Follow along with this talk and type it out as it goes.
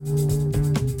Okay,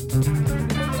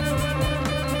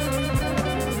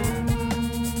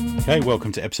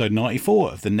 welcome to episode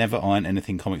 94 of the Never Iron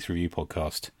Anything Comics Review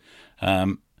podcast.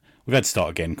 We've had to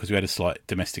start again because we had a slight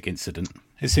domestic incident.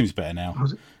 It seems better now.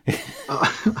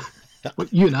 Well,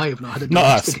 you and I have not had a Not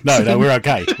us. domestic incident. No, we're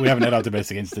okay. We haven't had our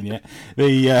domestic incident yet.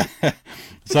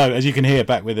 So, as you can hear,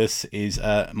 back with us is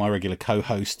my regular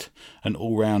co-host, an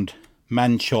all-round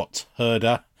man-shot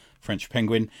herder, French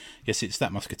Penguin. Yes, it's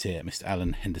that musketeer, Mr.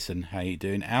 Alan Henderson. How you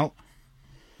doing, Al?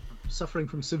 Suffering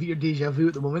from severe deja vu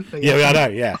at the moment. But Yeah, I know,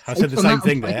 yeah. I said the From same that,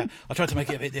 thing I'm there. I tried to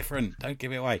make it a bit different. Don't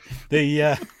give it away.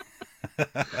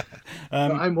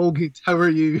 I'm all good. How are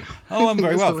you? Oh, I'm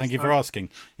very well. Thank you for asking.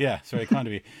 Yeah, it's very kind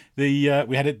of you. We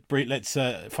had a brief. Let's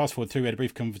fast forward through. We had a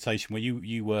brief conversation where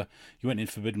you went in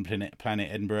Forbidden Planet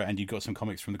Edinburgh, and you got some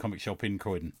comics from the comic shop in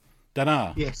Croydon.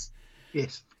 Dana. Yes.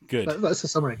 Good. That's the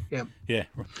summary. Yeah.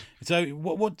 So,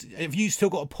 what have you still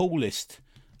got a pull list?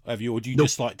 Have you, or do you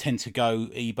just like tend to go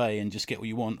eBay and just get what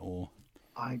you want, or?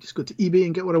 I just go to eBay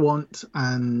and get what I want,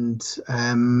 and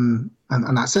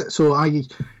that's it. So I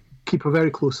keep a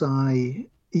very close eye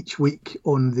each week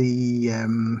on the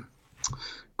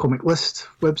Comic List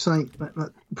website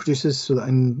that produces, so that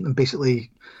I'm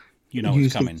basically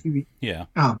What's coming. Yeah.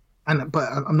 But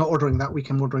I'm not ordering that week.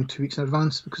 I'm ordering 2 weeks in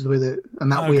advance because the way that, and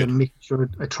that way good. I'm making sure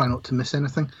I try not to miss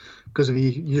anything. Because if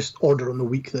you just order on the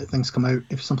week that things come out,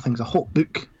 if something's a hot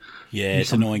book,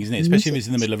 it's annoying, isn't it? Especially if it's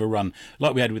in the middle of a run,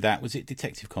 like we had with that. Was it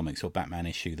Detective Comics or Batman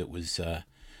issue that was was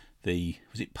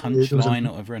it Punchline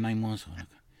or whatever her name was?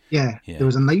 Yeah, there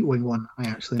was a Nightwing one. I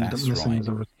actually ended up missing.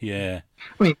 Right. Yeah.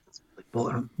 I mean, it's like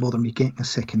bother me getting a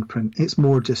second print. It's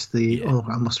more just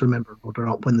I must remember to order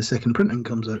up when the second printing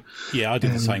comes out. Yeah, I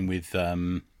did the same with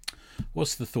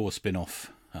what's the Thor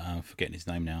spin-off? I'm forgetting his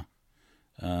name now.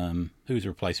 Who's the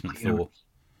replacement Thor?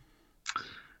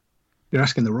 You're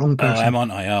asking the wrong person. Oh,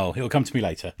 am I? Oh, it'll come to me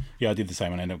later. Yeah, I did the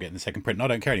same and I ended up getting the second print. And I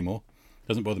don't care anymore.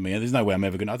 Doesn't bother me. There's no way I'm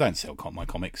ever going to... I don't sell my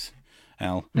comics,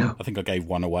 Al. No. I think I gave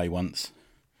one away once.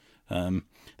 There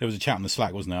was a chat on the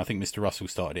Slack, wasn't there? I think Mr. Russell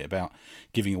started it about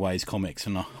giving away his comics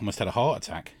and I almost had a heart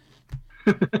attack.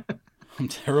 I'm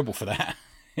terrible for that.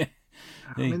 I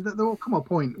mean, there will come a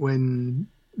point when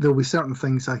there'll be certain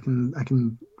things I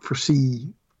can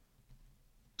foresee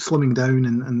slimming down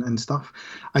and stuff.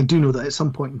 I do know that at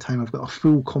some point in time I've got a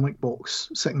full comic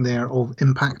box sitting there of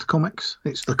Impact comics.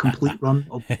 It's the complete run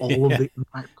of all of the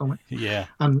Impact comics. Yeah.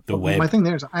 And the web. My thing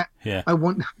there is I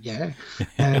want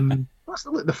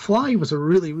The Fly was a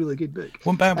really, really good book.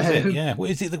 What bad was it? Yeah.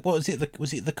 Was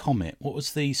it the Comet? What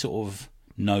was the sort of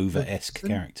Nova-esque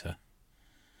character?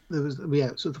 There was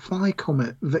so the Fly,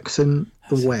 Comet, Vixen,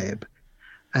 the Web.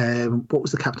 What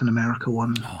was the Captain America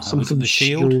one? Something the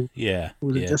Shield? Yeah.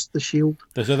 Was it just the Shield?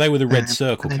 So they were the Red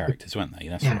Circle characters, weren't they?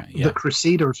 That's right. Yeah. The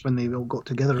Crusaders, when they all got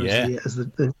together as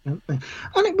the and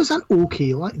it was an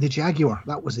okay, like the Jaguar.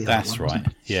 That was the other one. That's right.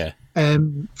 Yeah.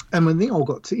 And when they all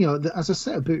got to, as a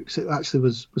set of books, it actually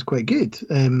was quite good.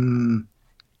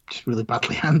 Just really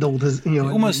badly handled, as It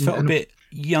almost felt a bit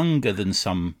younger than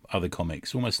some other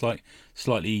comics, almost like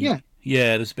slightly. Yeah.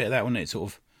 There's a bit of that, wasn't it?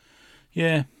 Sort of.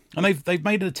 Yeah. And they've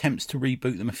made attempts to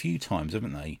reboot them a few times,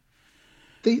 haven't they?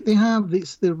 They have.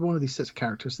 They're one of these sets of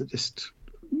characters that just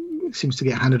seems to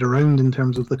get handed around in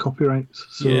terms of the copyrights.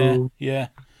 So yeah.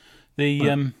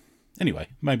 Anyway,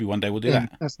 maybe one day we'll do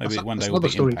that. Maybe one day we'll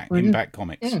be Impact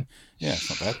Comics. Yeah, it's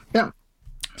not bad. Yeah.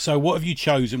 So what have you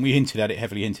chosen? We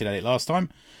heavily hinted at it last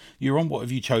time. You're on. What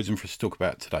have you chosen for us to talk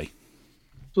about today?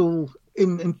 So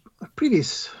in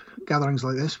previous gatherings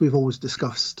like this, we've always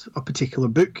discussed a particular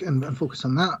book and focus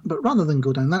on that. But rather than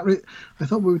go down that route, I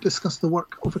thought we would discuss the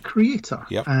work of a creator.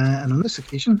 Yep. And on this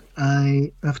occasion,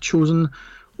 I have chosen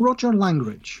Roger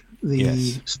Langridge,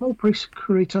 the small press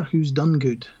creator who's done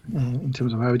good in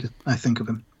terms of how I think of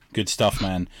him. Good stuff,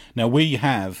 man. Now, we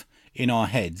have in our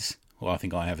heads, well, I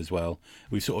think I have as well,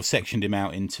 we've sort of sectioned him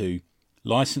out into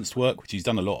licensed work, which he's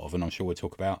done a lot of, and I'm sure we'll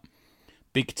talk about,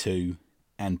 Big Two,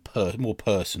 and more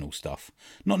personal stuff.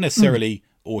 Not necessarily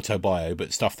autobio,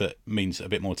 but stuff that means a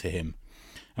bit more to him.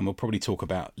 And we'll probably talk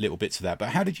about little bits of that. But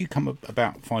how did you come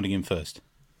about finding him first?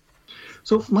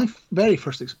 So my very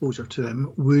first exposure to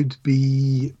him would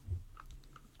be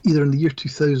either in the year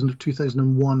 2000 or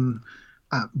 2001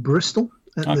 at Bristol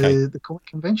at the comic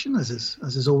convention, as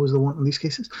is always the one in these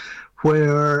cases,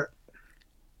 where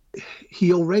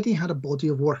he already had a body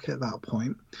of work at that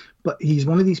point, but he's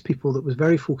one of these people that was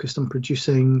very focused on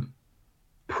producing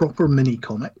proper mini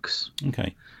comics.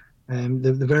 Okay.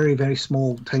 The very, very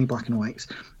small, tiny black and whites.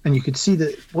 And you could see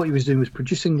that what he was doing was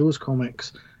producing those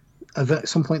comics. At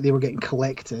some point, they were getting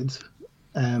collected.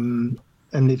 And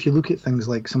if you look at things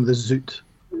like some of the Zoot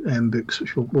books,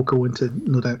 which we'll go into,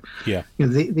 no doubt. Yeah.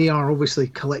 They are obviously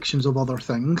collections of other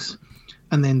things,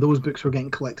 and then those books were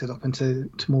getting collected up into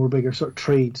more bigger sort of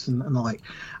trades and the like.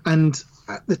 And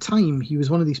at the time, he was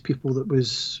one of these people that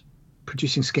was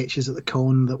producing sketches at the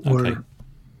con that were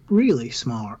really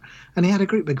smart, and he had a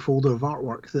great big folder of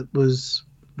artwork that was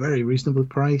very reasonably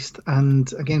priced,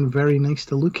 and again very nice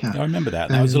to look at. I remember that.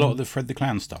 That was a lot of the Fred the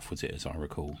Clown stuff, was it, as I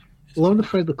recall? A lot of the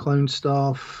Fred the Clown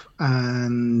stuff,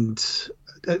 and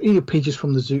pages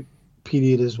from the Zoot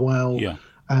period as well. Yeah.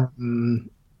 I know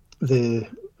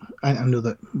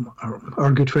that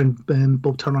our good friend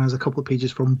Bob Turner has a couple of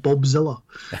pages from Bobzilla,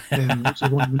 which is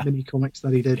one of the mini comics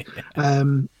that he did.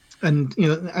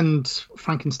 And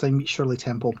Frankenstein meets Shirley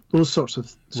Temple. Those sorts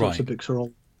of books are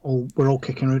were all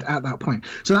kicking around at that point.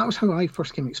 So that was how I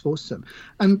first came exposed to him.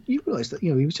 And you realise that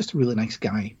he was just a really nice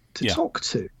guy to talk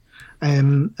to.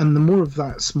 And the more of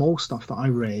that small stuff that I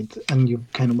read, and you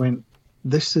kind of went,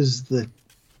 this is the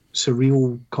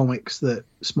surreal comics that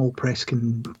small press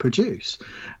can produce.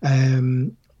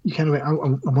 You kind of went,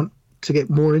 I want to get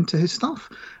more into his stuff.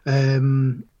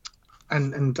 And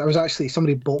I was actually,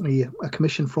 somebody bought me a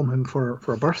commission from him for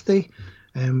a birthday,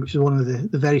 which is one of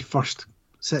the very first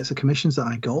sets of commissions that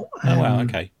I got. Oh, wow,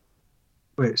 okay.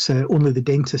 Where it's only the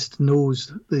dentist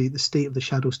knows the state of the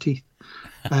Shadow's teeth.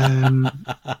 That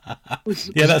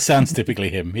sounds typically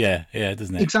him. Yeah,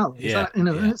 doesn't it? Exactly.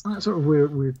 It's that sort of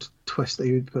weird twist that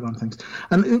you would put on things.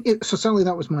 And so certainly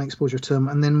that was my exposure to him.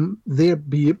 And then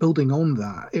building on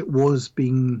that, it was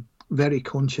being very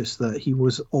conscious that he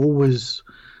was always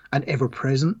and ever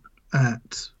present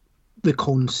at the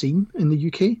con scene in the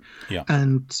UK,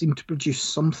 and seemed to produce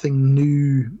something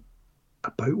new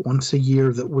about once a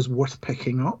year that was worth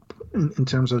picking up in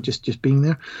terms of just being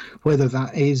there, whether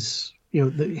that is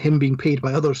him being paid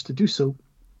by others to do so,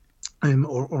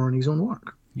 or in his own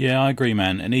work. Yeah, I agree,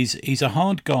 man. And he's a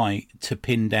hard guy to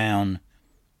pin down.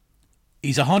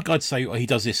 He's a hard guy to say, he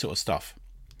does this sort of stuff,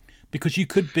 because you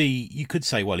could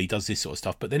say, well, he does this sort of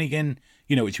stuff, but then again,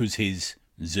 which was his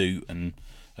Zoot and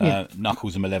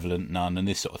Knuckles and Malevolent Nun and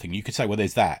this sort of thing. You could say, well,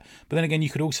 there's that, but then again, you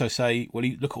could also say, well,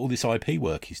 look at all this IP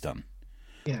work he's done.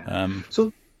 Yeah.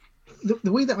 So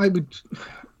the way that I would,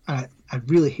 I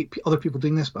really hate other people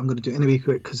doing this, but I'm going to do it anyway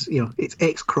because it's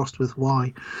X crossed with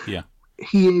Y. Yeah.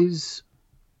 He is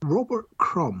Robert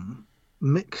Crumb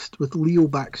mixed with Leo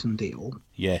Baxendale.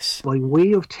 Yes. By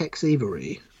way of Tex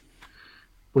Avery,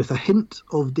 with a hint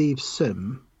of Dave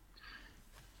Sim,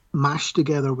 mashed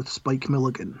together with Spike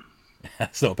Milligan.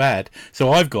 That's not bad.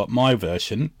 So I've got my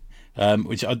version,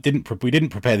 which we didn't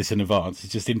prepare this in advance.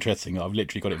 It's just interesting that I've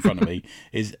literally got it in front of me.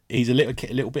 He's a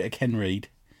little bit of Ken Reed.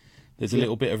 There's a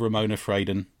little bit of Ramona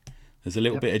Fraden. There's a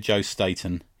little bit of Joe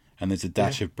Staten, and there's a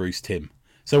dash of Bruce Timm.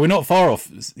 So we're not far off.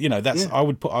 I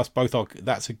would put us both.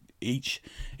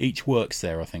 Each works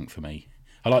there. I think for me,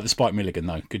 I like the Spike Milligan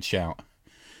though. Good shout.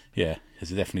 Yeah,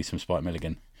 there's definitely some Spike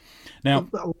Milligan. Now,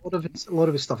 a lot of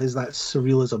his stuff is that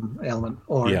surrealism element,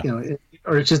 or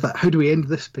or it's just that, how do we end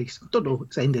this piece? Don't know,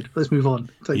 it's ended. Let's move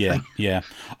on. Thing.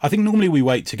 I think normally we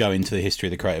wait to go into the history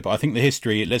of the creator, but I think the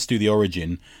history. Let's do the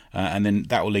origin, and then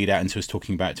that will lead out into us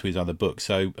talking back to his other books.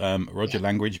 So Roger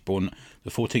Langridge, born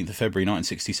the 14th of February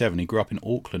 1967, he grew up in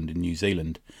Auckland in New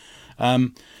Zealand.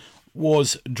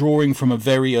 Was drawing from a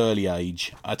very early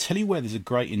age. I tell you where there's a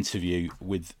great interview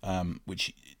with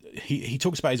which. He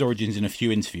talks about his origins in a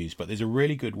few interviews, but there's a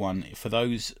really good one for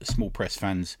those small press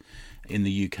fans in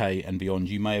the UK and beyond.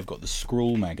 You may have got the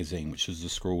Scrawl magazine, which was the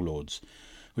Scrawl Lords,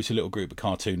 which is a little group of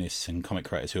cartoonists and comic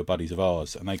creators who are buddies of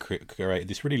ours, and they created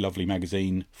this really lovely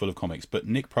magazine full of comics. But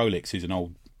Nick Prolix is an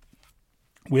old,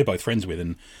 we're both friends with,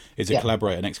 and is an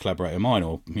ex-collaborator of mine,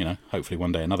 or hopefully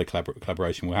one day another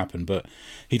collaboration will happen. But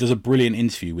he does a brilliant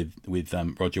interview with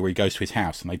Roger, where he goes to his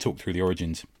house and they talk through the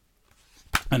origins.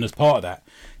 And as part of that,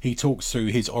 he talks through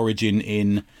his origin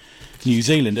in New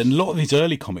Zealand. And a lot of his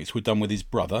early comics were done with his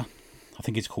brother. I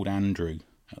think it's called Andrew,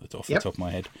 off the top of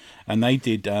my head. And they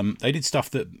did stuff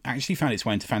that actually found its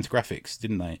way into Fantagraphics,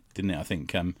 didn't they? I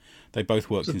think they both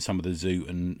worked in some of the Zoot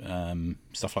and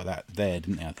stuff like that there,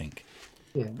 didn't they? I think.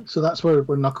 Yeah. So that's where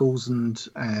Knuckles and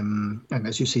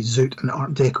as you say, Zoot and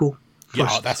Art Deco.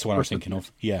 That's the one I was thinking of.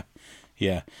 Yeah.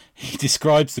 Yeah, he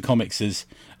describes the comics as,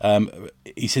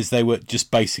 he says they were just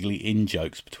basically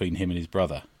in-jokes between him and his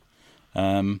brother.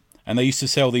 And they used to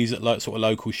sell these at sort of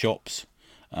local shops.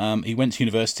 He went to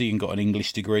university and got an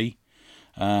English degree.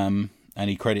 And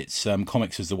he credits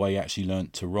comics as the way he actually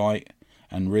learnt to write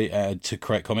and to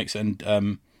create comics and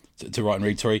to write and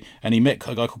read, sorry. And he met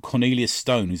a guy called Cornelius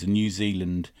Stone, who's a New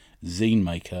Zealand zine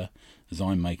maker, I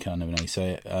never know how you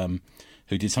say it,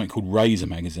 who did something called Razor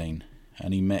magazine.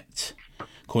 And he met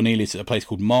Cornelius at a place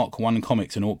called Mark One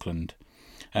Comics in Auckland.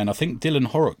 And I think Dylan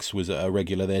Horrocks was a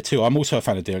regular there too. I'm also a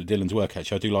fan of Dylan's work,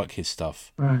 actually. I do like his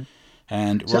stuff. Right.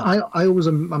 And so I always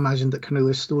imagined that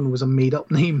Cornelius Stone was a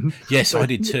made-up name. Yes, I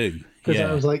did too. Because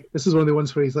I was like, this is one of the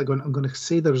ones where he's like, I'm going to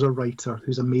say there's a writer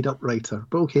who's a made-up writer.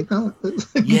 But okay, no.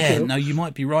 Yeah, no, you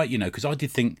might be right, because I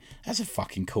did think, that's a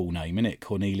fucking cool name, isn't it?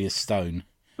 Cornelius Stone.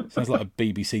 Sounds like a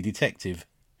BBC detective.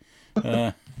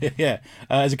 Yeah.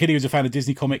 As a kid, he was a fan of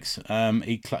Disney comics.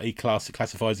 He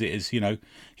classifies it as, he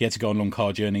had to go on long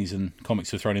car journeys and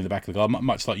comics were thrown in the back of the car,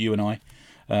 much like you and I.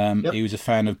 Yep. He was a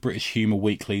fan of British humour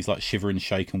weeklies like Shiver and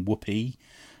Shake and Whoopee.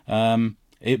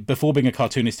 Before being a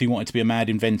cartoonist, he wanted to be a mad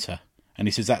inventor. And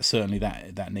he says that certainly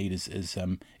that need has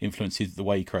influences the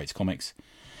way he creates comics.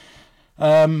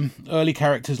 Early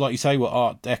characters, like you say, were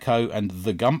Art Deco and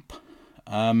The Gump.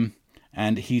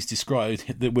 And he's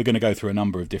described that we're going to go through a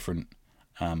number of different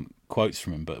quotes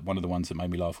from him, but one of the ones that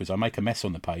made me laugh was, I make a mess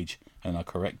on the page and I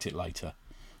correct it later.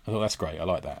 I thought, that's great. I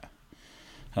like that.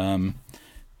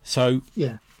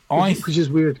 Yeah. Which is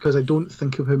weird because I don't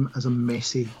think of him as a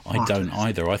messy artist. I don't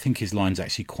either. I think his line's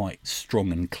actually quite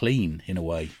strong and clean in a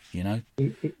way,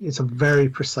 It's a very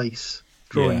precise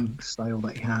drawing style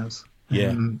that he has.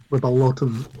 Yeah. With a lot of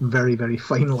very, very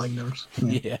fine liners.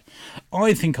 Yeah.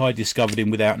 I think I discovered him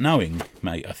without knowing,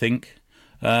 mate, I think.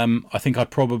 I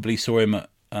probably saw him at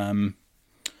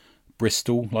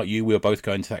Bristol, like you. We were both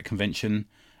going to that convention.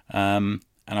 And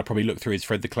I probably looked through his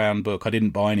Fred the Clown book. I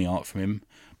didn't buy any art from him.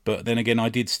 But then again, I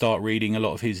did start reading a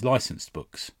lot of his licensed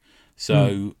books.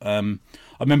 So I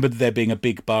remember there being a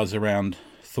big buzz around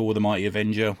Thor the Mighty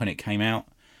Avenger when it came out.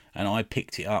 And I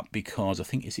picked it up because I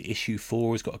think it's issue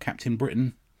 4 has got a Captain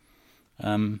Britain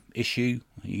issue.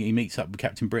 He meets up with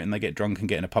Captain Britain. They get drunk and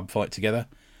get in a pub fight together.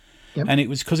 Yep. And it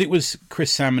was because it was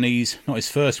Chris Samney's, not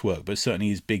his first work, but certainly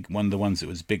his one of the ones that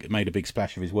was big, made a big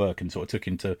splash of his work and sort of took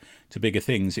him to bigger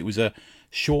things. It was a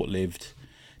short-lived.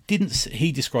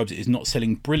 He describes it as not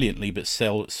selling brilliantly, but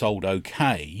sold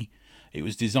okay. It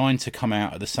was designed to come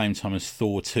out at the same time as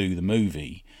Thor 2, the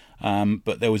movie.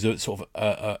 But there was a sort of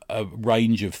a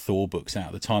range of Thor books out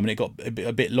at the time, and it got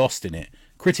a bit lost in it.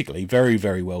 Critically, very,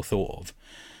 very well thought of.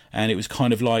 And it was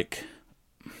kind of like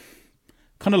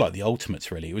the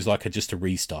Ultimates, really. It was like just a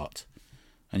restart,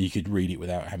 and you could read it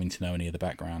without having to know any of the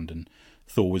background. And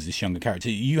Thor was this younger character.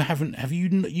 You haven't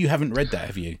read that,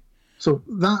 have you? So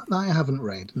that I haven't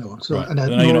read, no. So right. And I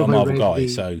know you're not a Marvel guy,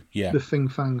 so yeah. The Fing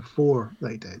Fang 4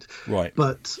 they did, right?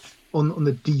 But on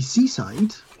the DC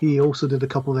side, he also did a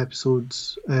couple of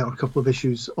episodes or a couple of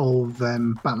issues of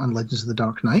Batman Legends of the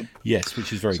Dark Knight. Yes,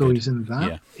 which is very good. So he's in that.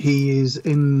 Yeah. He is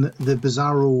in the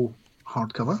Bizarro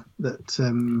hardcover that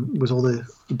was all the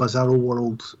Bizarro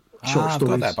World short stories. I've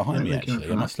got that behind me,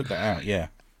 actually. I must look that out, yeah.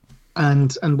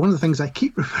 And one of the things I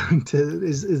keep referring to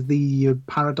is the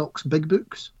Paradox Big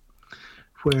Books,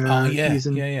 where he's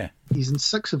in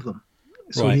 6 of them.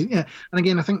 So right. And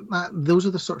again, I think that those are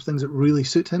the sort of things that really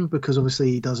suit him, because obviously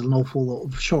he does an awful lot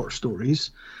of short stories.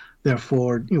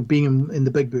 Therefore, being in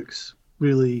the big books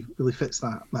really, really fits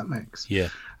that mix. Yeah.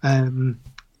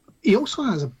 He also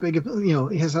has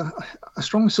he has a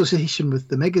strong association with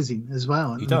the magazine as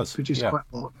well. And he does. Produced quite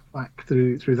a lot back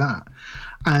through that.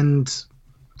 And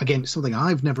again, it's something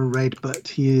I've never read, but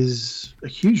he is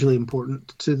hugely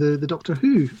important to the Doctor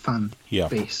Who fan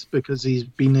base, because he's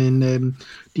been in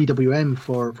DWM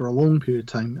for a long period of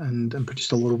time and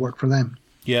produced a lot of work for them.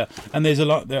 Yeah, and there's a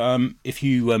lot. If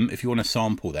you want to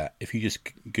sample that, if you just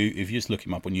look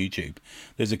him up on YouTube,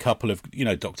 there's a couple of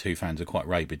Doctor Who fans are quite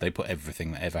rabid. They put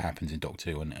everything that ever happens in Doctor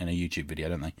Who in a YouTube video,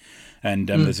 don't they? And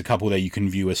there's a couple there you can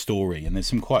view a story, and there's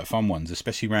some quite fun ones,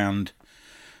 especially around.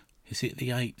 Is it the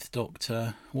 8th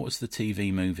Doctor? What was the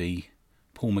TV movie?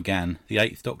 Paul McGann, the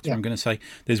 8th Doctor, yeah. I'm going to say.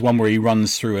 There's one where he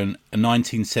runs through a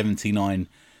 1979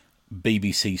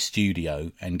 BBC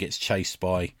studio and gets chased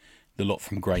by the lot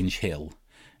from Grange Hill.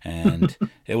 And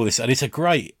all this. And it's a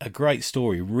great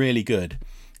story, really good.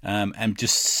 And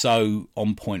just so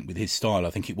on point with his style. I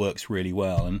think it works really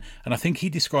well. And I think he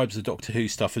describes the Doctor Who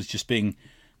stuff as just being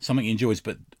something he enjoys,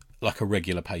 but like a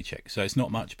regular paycheck. So it's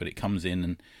not much, but it comes in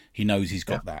and he knows he's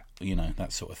got that,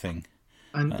 that sort of thing.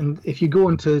 And if you go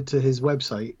onto his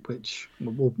website, which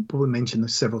we'll probably mention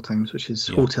this several times, which is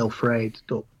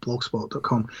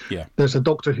hotelfred.blogspot.com, there's a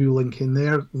Doctor Who link in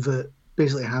there that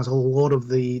basically has a lot of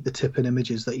the tip-in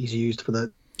images that he's used for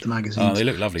the magazine. Oh, they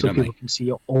look lovely, don't they? So people can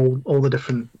see all the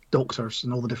different Doctors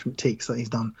and all the different takes that he's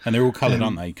done. And they're all coloured,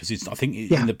 aren't they? Because I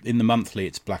think in the monthly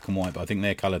it's black and white, but I think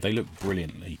they're coloured. They look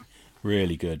brilliantly.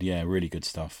 Really good, really good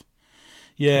stuff.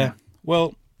 Yeah.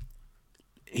 Well,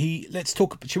 let's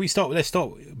talk. Should we start? Let's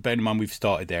start. Bear in mind we've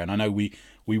started there, and I know we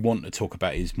we want to talk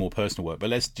about his more personal work, but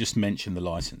let's just mention the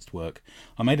licensed work.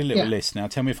 I made a little list. Now,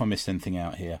 tell me if I missed anything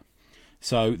out here.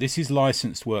 So this is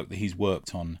licensed work that he's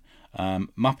worked on.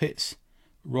 Muppets,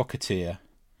 Rocketeer,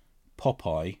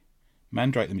 Popeye,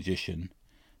 Mandrake the Magician,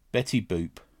 Betty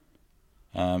Boop,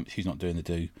 she's not doing the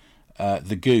do,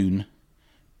 The Goon,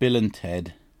 Bill and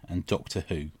Ted, and Doctor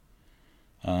Who.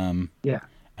 And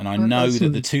I know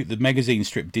that the magazine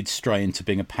strip did stray into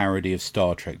being a parody of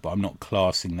Star Trek, but I'm not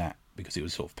classing that because it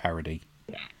was sort of parody.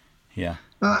 Yeah.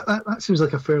 That seems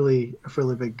like a fairly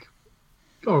big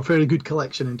or a fairly good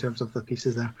collection in terms of the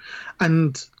pieces there.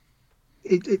 And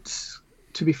it's,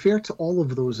 to be fair to all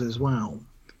of those as well,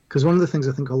 because one of the things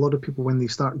I think a lot of people, when they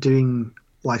start doing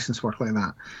licensed work like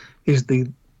that, is they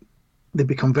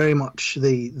become very much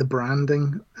the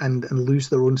branding and lose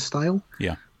their own style.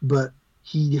 Yeah. But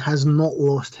he has not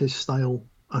lost his style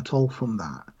at all from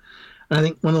that. And I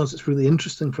think one of those that's really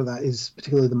interesting for that is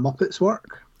particularly the Muppets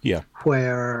work. Yeah.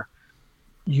 Where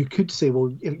you could say, well,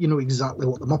 you know exactly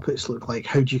what the Muppets look like.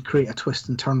 How do you create a twist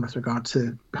and turn with regard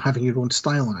to having your own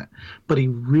style in it? But he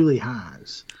really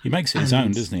has. He makes it his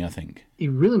own, doesn't he, I think? He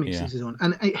really makes it his own.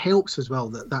 And it helps as well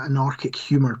that anarchic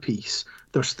humour piece,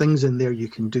 there's things in there you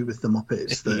can do with the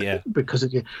Muppets. That, because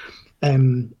of you.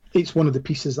 It's one of the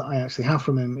pieces that I actually have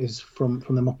from him is from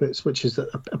the Muppets, which is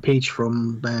a page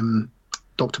from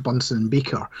Dr. Bunsen and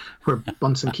Beaker, where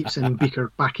Bunsen keeps sending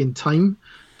Beaker back in time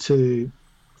to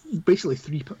basically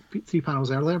three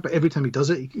panels earlier, but every time he does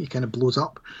it, he kind of blows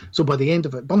up. So by the end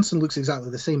of it, Bunsen looks exactly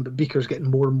the same, but Beaker's getting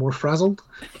more and more frazzled.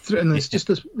 And it's just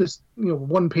this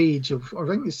one page of, or I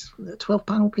think it's a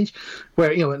 12-panel page,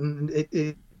 where and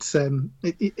it's again,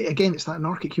 it's that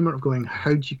anarchic humor of going,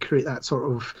 how do you create that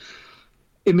sort of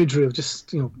imagery of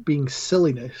just being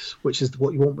silliness, which is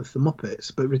what you want with the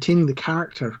Muppets, but retaining the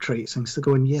character traits and still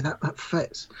going, that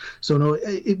fits. So no,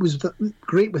 it was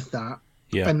great with that.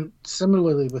 Yeah. And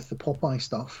similarly with the Popeye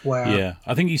stuff, where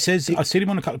I think he says, I've seen him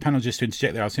on a couple of panels, just to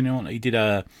interject there. I've seen him on, he did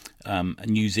a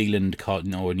New Zealand a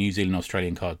New Zealand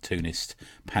Australian cartoonist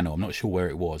panel. I'm not sure where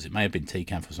it was. It may have been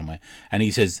TCAF or somewhere. And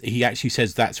he actually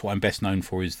says that's what I'm best known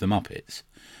for is the Muppets.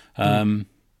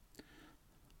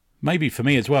 Maybe for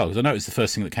me as well, because I know it's the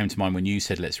first thing that came to mind when you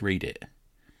said let's read it.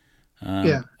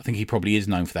 I think he probably is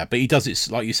known for that, but he does it,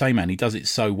 like you say, man, he does it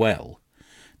so well.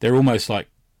 They're almost like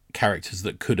characters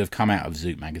that could have come out of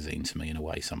Zoot magazine to me in a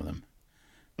way, some of them.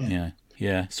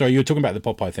 Yeah. Sorry, you were talking about the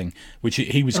Popeye thing, which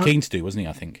he was keen to do, wasn't he,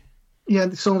 I think? Yeah,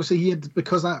 so obviously he had,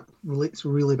 because that relates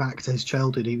really back to his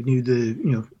childhood, he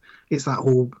knew it's that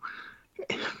whole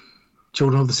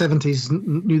children of the 70s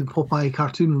knew the Popeye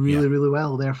cartoon really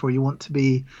well, therefore you want to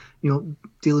be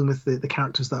dealing with the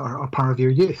characters that are part of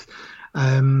your youth.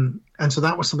 And so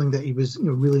that was something that he was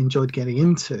really enjoyed getting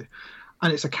into.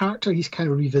 And it's a character he's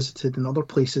kind of revisited in other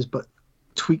places, but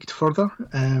tweaked further.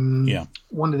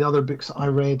 One of the other books that I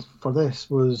read for this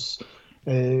was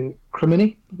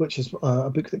Criminy, which is a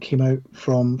book that came out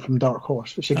from Dark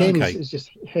Horse, which again is just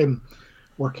him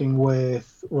working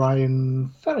with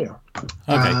Ryan Ferrier.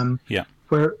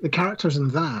 Where the characters in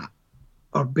that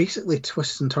are basically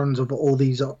twists and turns of all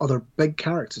these other big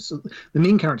characters. So the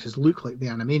main characters look like the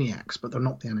Animaniacs, but they're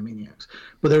not the Animaniacs.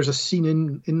 But there's a scene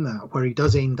in that where he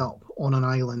does end up on an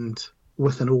island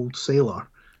with an old sailor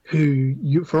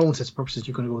who, for all intents and purposes,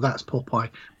 you're going to go, that's Popeye,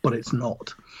 but it's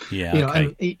not.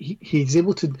 And he's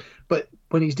able to, but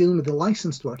when he's dealing with the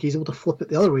licensed work, he's able to flip it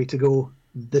the other way to go,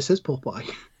 this is Popeye.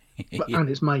 And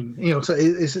it's mine, so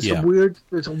it's a weird,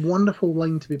 it's a wonderful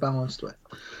line to be balanced with.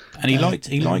 And he liked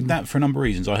that for a number of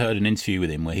reasons. I heard an interview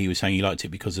with him where he was saying he liked it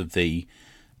because of the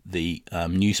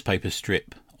newspaper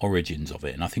strip origins of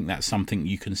it, and I think that's something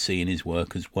you can see in his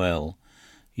work as well.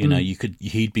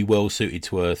 He'd be well suited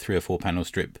to a 3 or 4 panel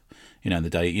strip, in a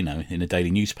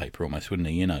daily newspaper almost, wouldn't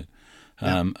he? A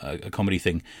comedy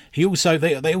thing. They also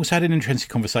had an interesting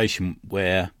conversation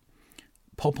where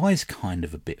Popeye's kind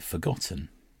of a bit forgotten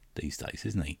these days,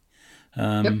 isn't he?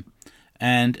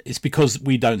 And it's because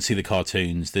we don't see the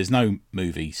cartoons. There's no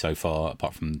movie so far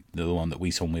apart from the one that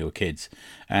we saw when we were kids,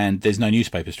 and there's no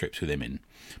newspaper strips with him in.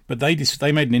 But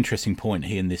they made an interesting point,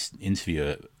 he and this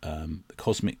interviewer, the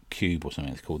Cosmic Cube or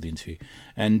something it's called, the interview,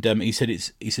 and he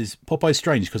says Popeye's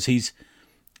strange because he's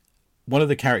one of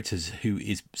the characters who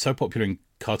is so popular in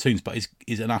cartoons, but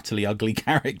is an utterly ugly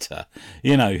character,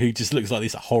 who just looks like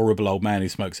this horrible old man who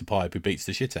smokes a pipe who beats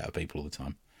the shit out of people all the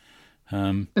time.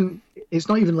 And it's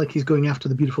not even like he's going after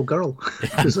the beautiful girl.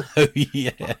 It's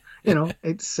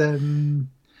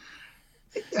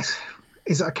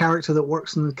is it a character that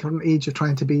works in the current age of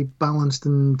trying to be balanced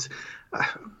and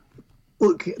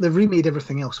look, they've remade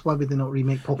everything else. Why would they not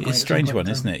remake Popeye? It's a strange one,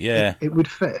 isn't it? Yeah. It would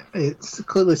fit. It's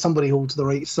clearly somebody holds the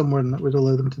rights somewhere and that would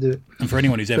allow them to do it. And for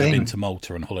anyone who's ever been to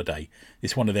Malta on holiday,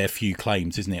 it's one of their few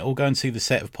claims, isn't it? Oh, go and see the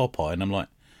set of Popeye. And I'm like,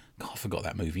 God, I forgot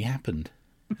that movie happened.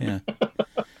 Yeah.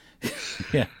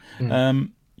 Yeah.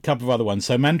 A couple of other ones.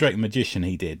 So Mandrake the Magician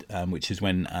he did, which is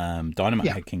when Dynamite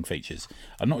Head King features.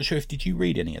 I'm not sure did you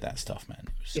read any of that stuff, man?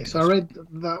 Yes, I read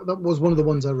that. That was one of the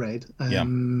ones I read.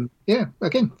 Yeah,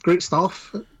 again, great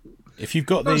stuff. If you've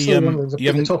got One of the things at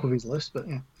the top of his list, but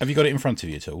yeah. Have you got it in front of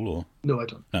you at all, or no? I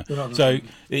don't. No.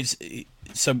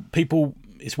 So people.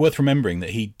 It's worth remembering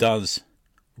that he does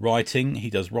writing.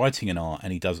 He does writing and art,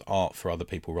 and he does art for other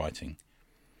people writing.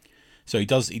 So he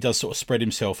does sort of spread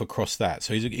himself across that.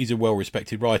 So he's a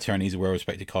well-respected writer, and he's a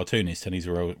well-respected cartoonist, and he's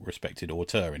a well-respected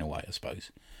auteur in a way, I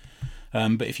suppose.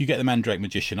 But if you get the Mandrake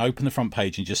Magician, open the front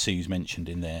page and just see who's mentioned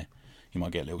in there. You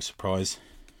might get a little surprise.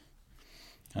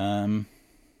 Good.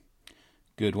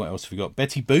 What else have we got?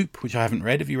 Betty Boop, which I haven't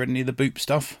read. Have you read any of the Boop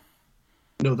stuff?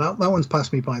 No, that one's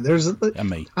passed me by. And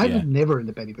me. I was never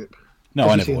into Betty Boop. No,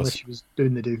 I never was. Unless she was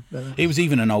doing the do. It was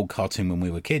even an old cartoon when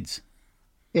we were kids.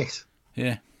 Yes.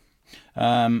 Yeah.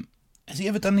 Has he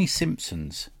ever done any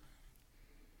Simpsons?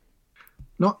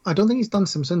 No, I don't think he's done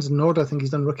Simpsons, nor do I think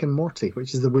he's done Rick and Morty,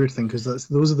 which is the weird thing, because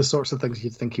those are the sorts of things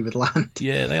you'd think he would land.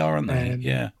 Yeah, they are, aren't they?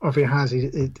 Yeah. Or if he has,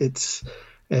 it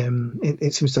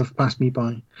seems to have passed me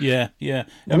by. Yeah, yeah.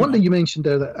 One thing you mentioned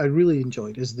there that I really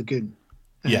enjoyed is The Goon.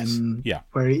 Yes, yeah.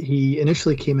 Where he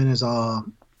initially came in as a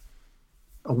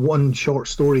one short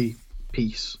story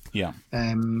piece. Yeah.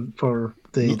 For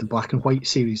the black and white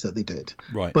series that they did.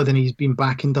 Right. But then he's been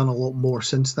back and done a lot more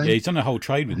since then. Yeah, he's done a whole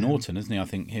trade with Norton, hasn't he? I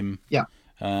think him. Yeah.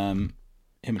 Him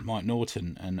and Mike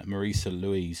Norton and Marisa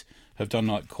Louise have done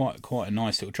like quite a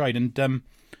nice little trade, and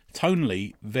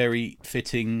tonally very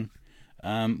fitting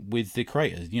with the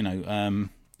creators. You know,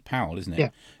 Powell, isn't it? Yeah.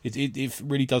 It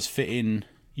really does fit in.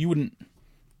 You wouldn't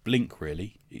blink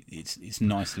really. It's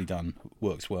nicely done.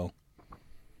 Works well.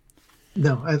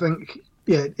 No, I think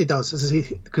it does.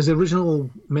 Because the original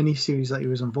mini-series that he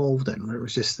was involved in, where it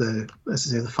was just the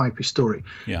 5-piece story,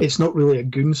 it's not really a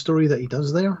Goon story that he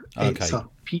does there. Okay.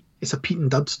 It's a Pete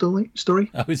and Dud story.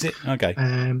 Oh, is it? Okay.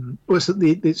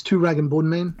 It's two Rag and Bone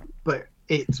Men, but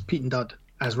it's Pete and Dud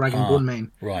as Rag and Bone Men.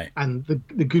 Right. And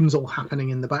the goons all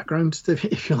happening in the background,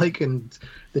 if you like, and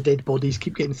the dead bodies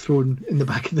keep getting thrown in the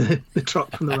back of the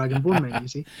truck from the Rag and Bone Men, you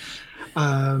see.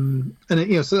 And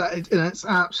it's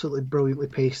absolutely brilliantly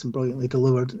paced and brilliantly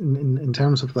delivered in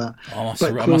terms of that. I must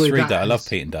read that. I love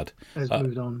Pete and Dud. Has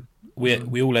moved on.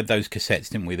 We all had those cassettes,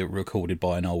 didn't we, that were recorded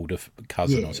by an older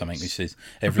cousin or something, which says,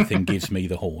 "Everything gives me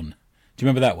the horn." Do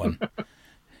you remember that one?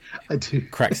 I do.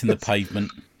 Cracks in the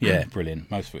pavement. Yeah,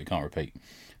 brilliant. Most of it you can't repeat.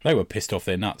 They were pissed off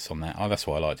their nuts on that. Oh, that's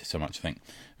why I liked it so much, I think.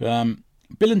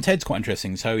 Bill and Ted's quite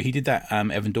interesting. So he did that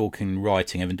Evan Dorkin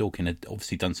writing. Evan Dorkin had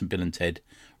obviously done some Bill and Ted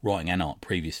writing and art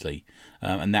previously.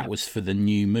 And that was for the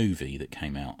new movie that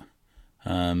came out.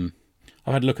 I've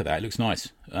had a look at that. It looks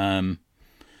nice. I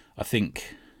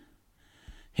think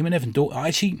him and Evan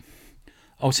Dorkin...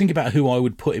 I was thinking about who I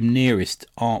would put him nearest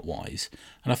art-wise.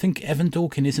 And I think Evan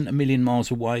Dorkin isn't a million miles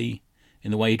away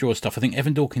in the way he draws stuff. I think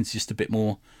Evan Dorkin's just a bit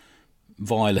more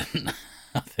violent,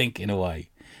 I think, in a way.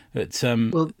 But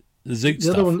the Zoot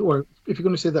stuff... other one, or if you're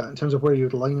going to say that in terms of where you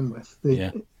would align him with,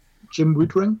 Jim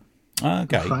Woodring,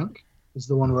 Frank, is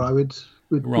the one where I would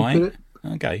put it.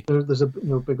 Okay. There's a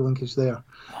big linkage there.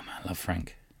 Oh, man, I love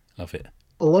Frank. Love it.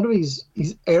 A lot of his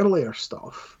earlier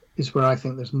stuff is where I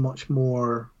think there's much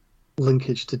more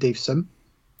linkage to Dave Sim.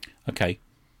 Okay.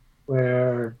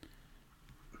 Where,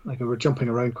 like, we're jumping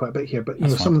around quite a bit here, but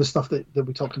some of the stuff that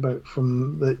we talked about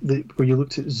from the where you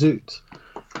looked at Zoot,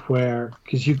 where,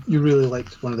 because you really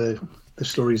liked one of the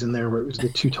stories in there where it was the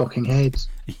two talking heads.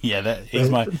 Yeah, he's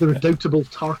the redoubtable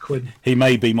Tarquin. He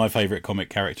may be my favourite comic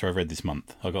character I've read this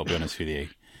month. I've got to be honest with you.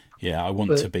 Yeah, I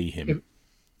want to be him.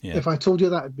 If I told you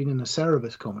that had been in a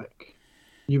Cerebus comic,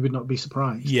 you would not be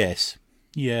surprised. Yes.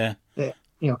 Yeah.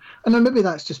 And then maybe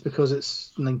that's just because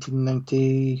it's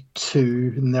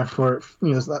 1992, and therefore,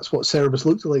 that's what Cerebus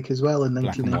looked like as well in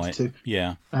 1992.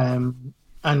 Yeah. And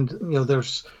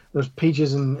there's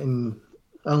pages in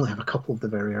I only have a couple of the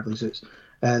very early Zoots.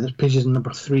 There's pages in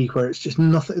number 3 where it's just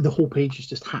nothing. The whole page is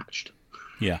just hatched.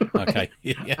 Yeah. Okay.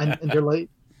 Yeah. and you're like,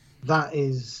 that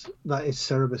is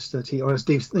Cerebus that or as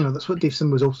Dave. That's what Dave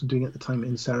Sim was also doing at the time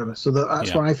in Cerebus. So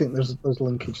that's why I think there's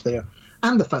linkage there.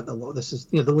 And the fact that a lot of this is,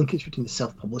 the linkage between the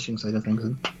self-publishing side of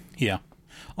things. Yeah,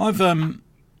 I've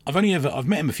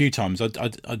met him a few times.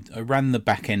 I ran the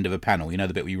back end of a panel, the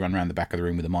bit where you run around the back of the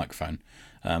room with a microphone,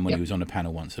 when he was on a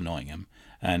panel once at Nottingham,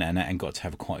 and got to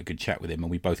have quite a good chat with him,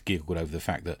 and we both giggled over the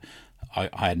fact that I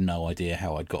had no idea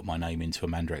how I'd got my name into a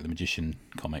Mandrake the Magician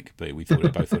comic, but we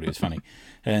both thought it was funny.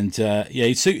 And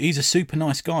he's a super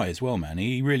nice guy as well, man.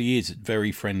 He really is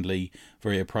very friendly,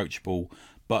 very approachable,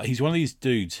 but he's one of these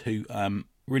dudes who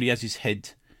really has his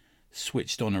head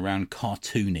switched on around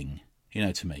cartooning,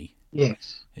 to me.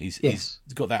 Yes. He's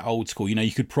got that old school,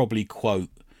 you could probably quote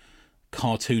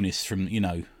cartoonists from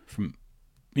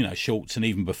Schultz, and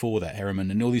even before that,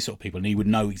 Herriman and all these sort of people, and he would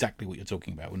know exactly what you're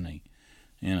talking about, wouldn't he?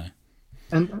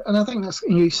 And I think that's,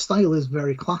 his style is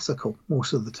very classical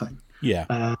most of the time. Yeah.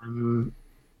 And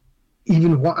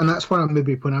that's why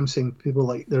maybe when I'm saying people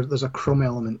like there's a Crumb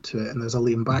element to it and there's a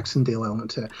Liam Baxendale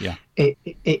element to it. Yeah. It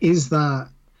is that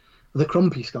the Crumb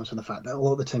piece comes from the fact that a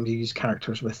lot of the time you use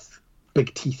characters with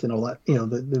big teeth and all that,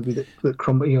 the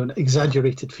Crumb,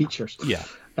 exaggerated features. Yeah.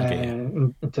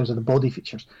 In terms of the body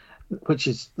features, which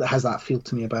has that feel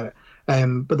to me about it.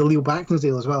 But the Leo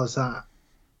Baxendale as well is that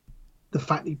the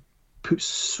fact that he puts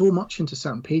so much into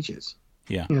certain pages.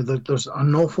 Yeah. There's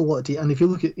an awful lot of detail. And if you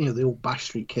look at, the old Bash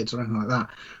Street Kids or anything like that,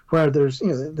 where there's,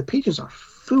 the pages are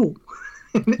full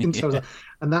in terms of,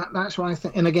 and that's why I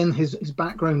think, and again, his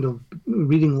background of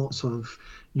reading lots of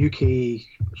UK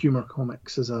humour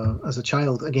comics as a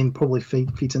child, again, probably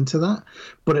feeds into that,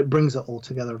 but it brings it all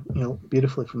together,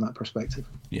 beautifully from that perspective.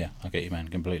 Yeah, I get you, man,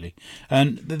 completely.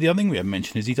 And the other thing we haven't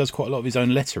mentioned is he does quite a lot of his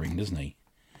own lettering, doesn't he?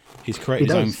 He's created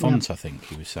his own font, I think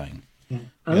he was saying. Yeah.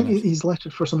 I think he's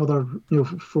lettered for some other,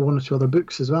 for one or two other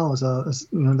books as well, as that's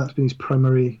been his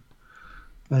primary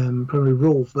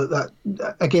role. But that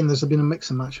again, there's been a mix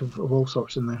and match of all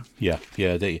sorts in there. Yeah.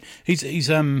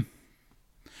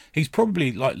 He's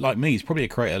probably like me. He's probably a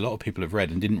creator a lot of people have read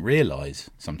and didn't realise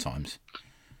sometimes.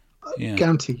 Yeah.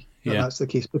 Guarantee that's the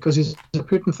case, because he's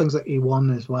appeared in things like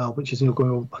A1 as well, which is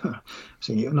going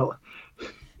saying not.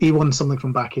 A1 something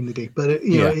from back in the day, but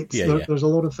there's a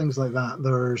lot of things like that.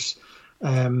 There's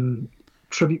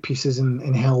tribute pieces in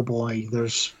Hellboy.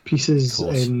 There's pieces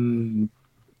in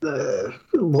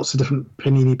lots of different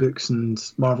Panini books and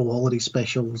Marvel holiday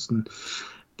specials, and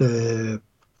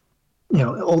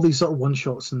all these sort of one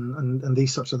shots and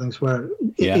these sorts of things where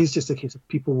it is just a case of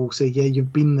people will say, yeah,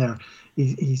 you've been there.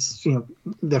 He's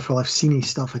therefore I've seen his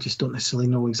stuff. I just don't necessarily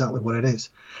know exactly what it is.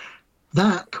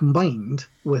 That combined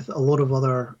with a lot of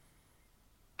other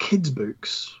kids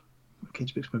books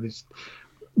maybe,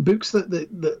 books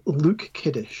that look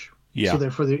kiddish. Yeah. So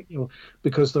therefore,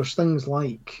 because there's things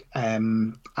like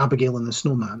Abigail and the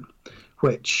Snowman,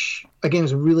 which again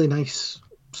is a really nice,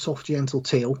 soft, gentle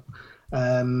tale.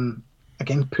 Again,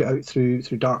 put out through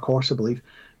Dark Horse, I believe,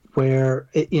 where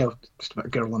just about a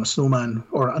girl and a snowman,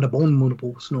 or an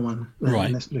abominable snowman, right,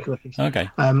 in this particular case. Okay.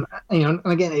 And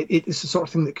again, it's the sort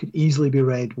of thing that could easily be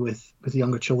read with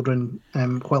younger children,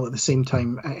 while at the same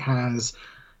time it has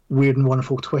weird and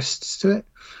wonderful twists to it.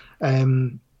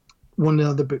 One of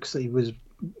the other books that he was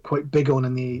quite big on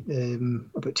in the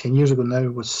about 10 years ago now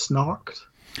was Snarked.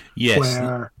 Yes.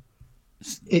 Where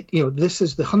this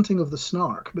is the hunting of the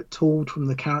Snark, but told from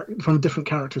different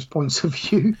characters' points of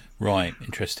view. Right,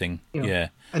 interesting. Yeah.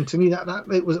 And to me, that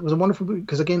it was a wonderful book,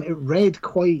 because again, it read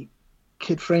quite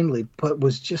kid friendly, but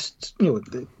was just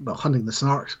hunting the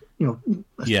Snarks.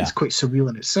 It's quite surreal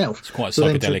in itself. It's quite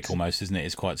psychedelic almost, isn't it?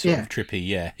 It's quite sort of trippy.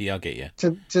 Yeah, I get you.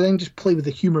 To then just play with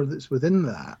the humour that's within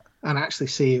that, and actually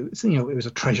say it was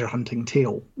a treasure hunting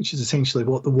tale, which is essentially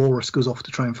what the walrus goes off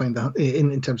to try and find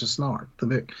in terms of Snark, the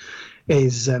book.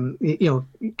 Is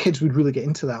kids would really get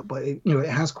into that, but it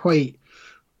has quite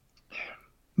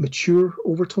mature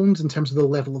overtones in terms of the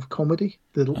level of comedy,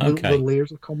 the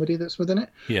layers of comedy that's within it.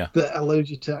 Yeah, that allows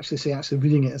you to actually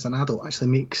reading it as an adult actually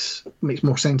makes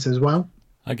more sense as well.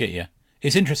 I get you.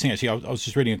 It's interesting actually. I was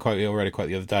just reading I read a quote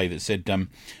the other day that said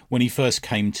when he first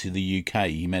came to the UK,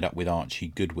 he met up with Archie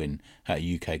Goodwin at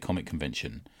a UK comic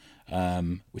convention,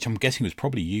 which I'm guessing was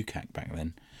probably UCAC back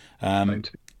then.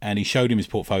 And he showed him his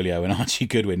portfolio, and Archie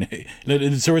Goodwin,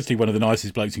 seriously one of the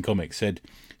nicest blokes in comics, said,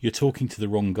 "You're talking to the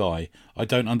wrong guy. I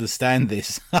don't understand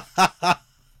this."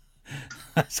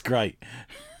 That's great.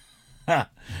 If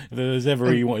there was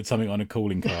ever he wanted something on a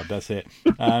calling card, that's it.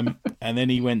 And then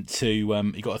he went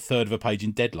to, he got a third of a page in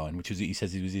Deadline, which he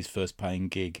says it was his first paying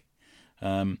gig.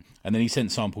 And then he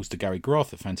sent samples to Gary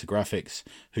Groth at Fantagraphics,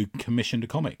 who commissioned a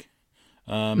comic.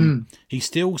 He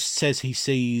still says he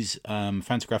sees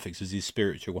Fantagraphics as his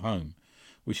spiritual home,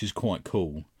 which is quite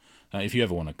cool. If you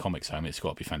ever want a comics home, it's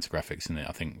got to be Fantagraphics, and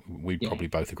I think we'd probably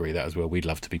both agree that as well. We'd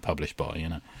love to be published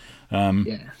by,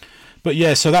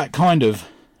 But so that kind of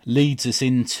leads us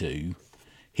into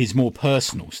his more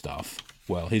personal stuff.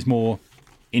 Well, his more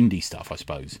indie stuff, I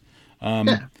suppose.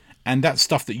 Yeah. And that's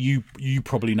stuff that you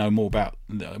probably know more about.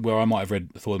 Where I might have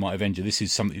read Thor: The Mighty Avenger, this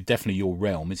is something definitely your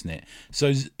realm, isn't it? So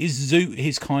is Zoot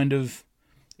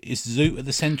is Zoot at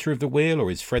the centre of the wheel, or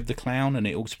is Fred the clown, and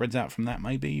it all spreads out from that,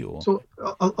 maybe? Or So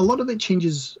a lot of it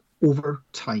changes over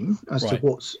time as to Right.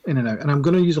 what's in and out, and I'm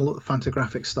going to use a lot of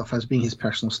Fantagraphic stuff as being his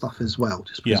personal stuff as well,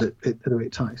 just because the way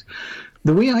it ties.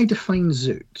 The way I define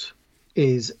Zoot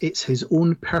is it's his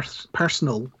own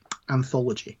personal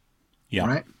anthology, yeah,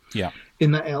 right? yeah,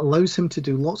 In that it allows him to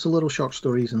do lots of little short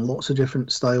stories and lots of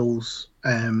different styles,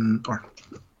 or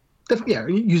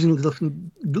using the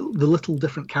little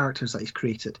different characters that he's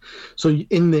created. So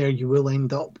in there, you will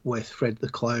end up with Fred the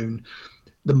Clown,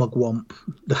 the Mugwump,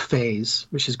 the Fez,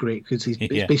 which is great because he's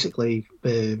basically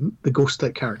the ghost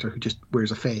type character who just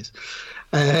wears a fez,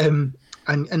 and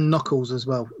Knuckles as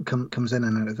well comes in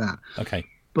and out of that. okay,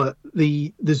 But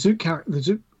the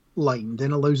Zoot line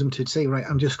then allows him to say, right,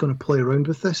 I'm just going to play around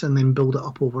with this and then build it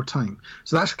up over time.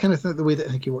 So that's kind of the way that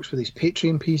I think he works with his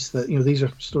Patreon piece, that these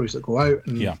are stories that go out,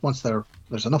 and once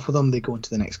there's enough of them, they go into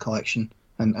the next collection,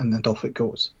 and off it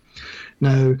goes.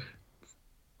 Now,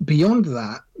 beyond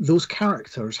that, those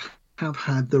characters have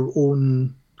had their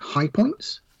own high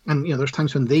points, and there's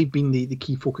times when they've been the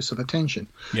key focus of attention.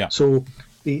 yeah, So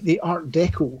the Art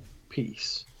Deco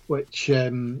piece, which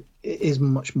is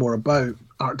much more about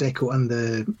Art Deco and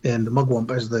the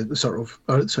Mugwump as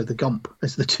the Gump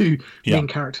as the two main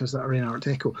characters that are in Art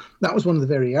Deco. That was one of the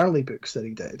very early books that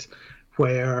he did,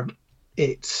 where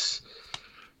it's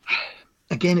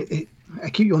again I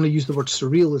keep wanting to use the word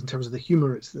surreal in terms of the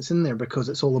humor that's in there, because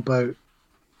it's all about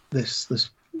this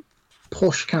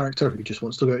posh character who just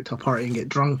wants to go out to a party and get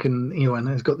drunk, and and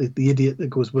has got the idiot that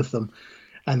goes with them,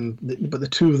 but the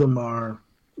two of them are.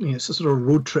 It's a sort of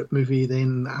road trip movie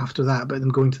then after that, but them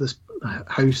going to this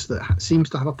house that seems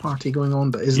to have a party going on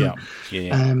but isn't.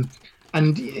 Yeah.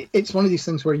 And it's one of these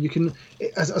things where you can,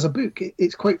 as a book,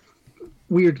 it's quite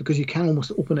weird because you can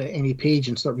almost open it at any page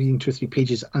and start reading 2 or 3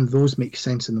 pages, and those make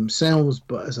sense in themselves.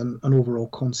 But as an overall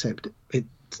concept,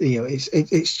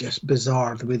 it's just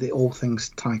bizarre the way that all things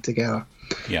tie together.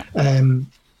 Yeah.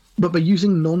 But by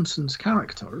using nonsense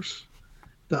characters,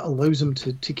 that allows them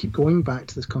to keep going back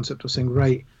to this concept of saying,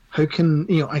 right, how can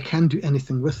I can do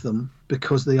anything with them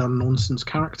because they are nonsense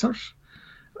characters,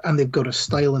 and they've got a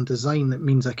style and design that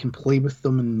means I can play with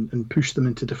them and push them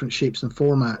into different shapes and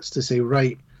formats to say,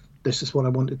 right, this is what I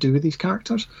want to do with these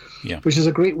characters. Yeah. Which is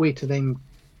a great way to then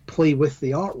play with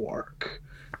the artwork,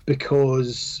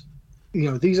 because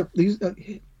these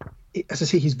as I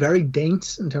say, he's very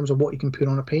dense in terms of what he can put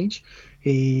on a page.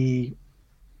 He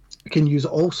can use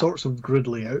all sorts of grid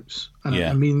layouts, and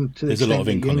I mean, there's a lot of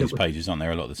ink on these pages, aren't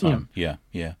there? A lot of the time, yeah.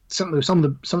 Some of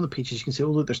the pages you can say,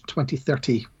 oh look, there's 20,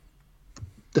 30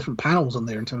 different panels on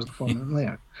there in terms of the format and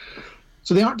layout.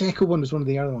 So the Art Deco one is one of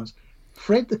the other ones.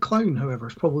 Fred the Clown, however,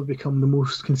 has probably become the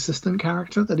most consistent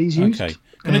character that he's used. Okay.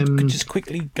 Can I just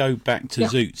quickly go back to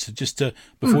Zoot? So just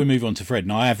before we move on to Fred,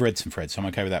 and I have read some Fred, so I'm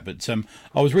okay with that. But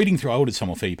I was reading through. I ordered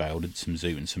some off eBay. I ordered some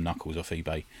Zoot and some Knuckles off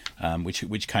eBay,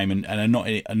 which came and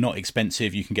are not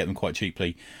expensive. You can get them quite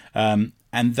cheaply, and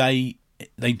they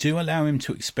do allow him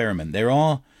to experiment. There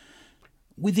are,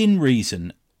 within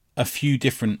reason, a few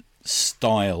different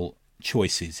style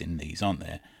choices in these, aren't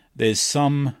there? There's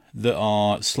some that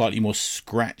are slightly more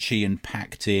scratchy and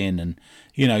packed in, and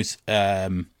I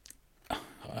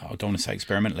don't want to say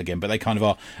experimental again, but they kind of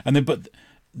are. And then, but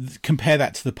compare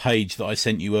that to the page that I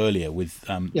sent you earlier with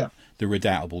the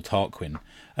Redoubtable Tarquin,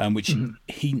 which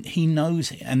he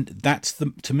knows, and that's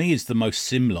to me is the most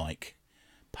sim-like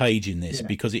page in this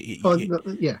because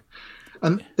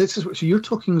and this is so you're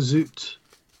talking Zoot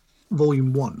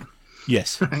Volume 1.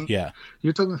 Yes, right? Yeah.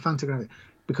 You're talking Fantagraphic.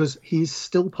 Because he's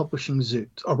still publishing Zoot,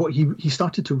 or what he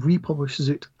started to republish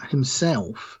Zoot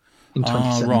himself in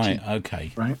 2017. Right,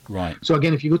 okay. Right. So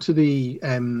again, if you go to the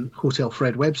Hotel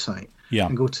Fred website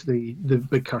and go to the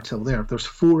Big Cartel there's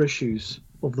 4 issues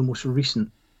of the most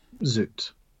recent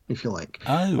Zoot, if you like.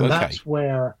 Oh, and okay. that's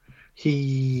where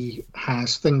he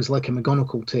has things like a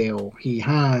McGonagall tale. He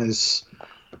has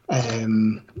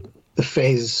the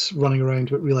Fez running around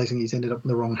but realizing he's ended up in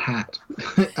the wrong hat.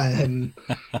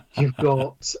 You've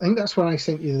got, I think that's where I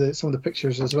sent you some of the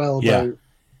pictures as well about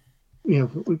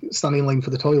standing in line for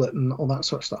the toilet and all that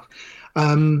sort of stuff.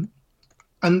 And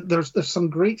there's some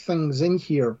great things in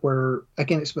here where,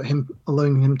 again, it's about him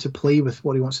allowing him to play with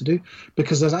what he wants to do,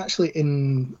 because there's actually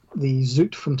in the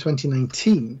Zoot from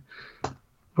 2019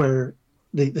 where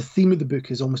the theme of the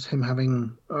book is almost him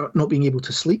having not being able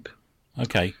to sleep.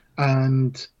 Okay.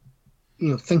 And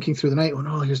thinking through the night,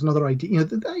 here's another idea.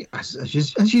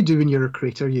 As you do when you're a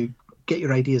creator, you get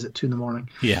your ideas at 2 a.m.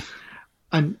 Yeah.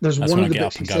 And there's That's one when of I the get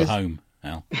bits up and he go says, home,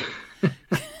 Al.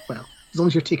 well, as long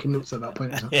as you're taking notes at that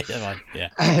point. Yeah.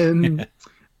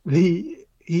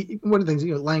 One of the things,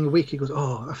 lying awake, he goes,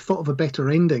 "Oh, I've thought of a better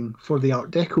ending for the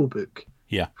Art Deco book."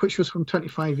 Yeah. Which was from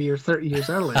 25 years, 30 years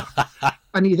earlier.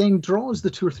 And he then draws the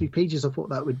 2 or 3 pages of what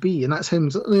that would be. And that's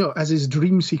him, as his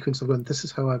dream sequence of going, this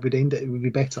is how I would end it. It would be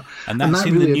better. And that's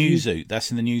in really the new Zoot.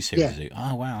 That's in the new series Yeah. Zoot.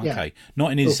 Oh, wow. Yeah. Okay.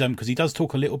 Not in his, because he does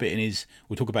talk a little bit in his,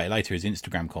 we'll talk about it later, his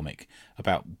Instagram comic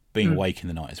about being awake in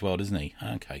the night as well, doesn't he?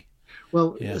 Okay.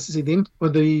 Well, let's see,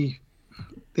 the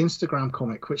Instagram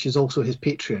comic, which is also his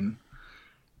Patreon,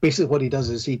 basically what he does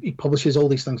is he publishes all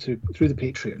these things through the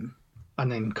Patreon. And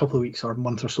then a couple of weeks or a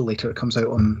month or so later, it comes out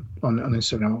on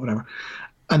Instagram or whatever.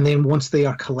 And then once they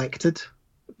are collected,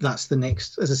 that's the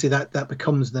next. As I say, that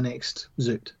becomes the next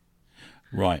Zoot.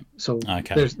 Right. So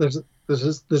okay.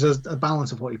 there's a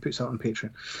balance of what he puts out on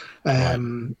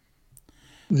Patreon.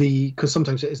 Because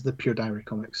sometimes it is the pure diary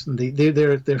comics, and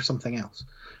they're something else.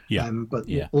 Yeah. But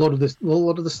a lot of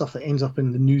the stuff that ends up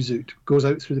in the new Zoot goes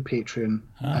out through the Patreon.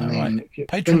 And then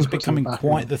Patreon's becoming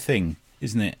quite the thing,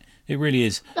 isn't it? It really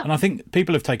is. Yeah. And I think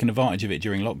people have taken advantage of it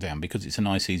during lockdown because it's a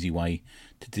nice, easy way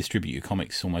to distribute your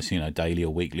comics almost, daily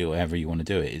or weekly or however you want to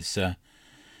do it. It's, I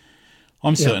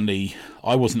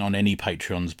wasn't on any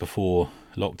Patreons before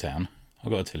lockdown,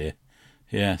 I've got to tell you.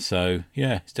 Yeah, so,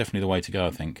 it's definitely the way to go,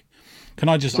 I think.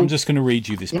 I'm just going to read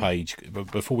you this page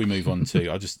before we move on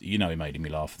to, it made me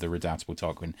laugh, the Redoubtable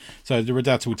Tarquin. So the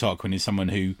Redoubtable Tarquin is someone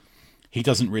who, he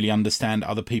doesn't really understand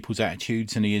other people's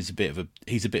attitudes, and he's a bit of a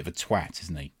twat,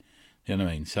 isn't he? You know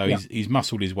what I mean? So he's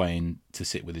muscled his way in to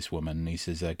sit with this woman, and he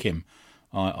says, Kim,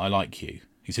 I like you.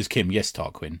 He says, Kim, yes,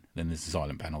 Tarquin. Then there's a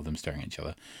silent panel of them staring at each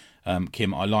other.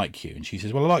 Kim, I like you. And she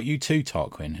says, well, I like you too,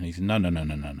 Tarquin. And he says, no.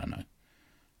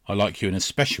 I like you in a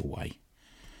special way.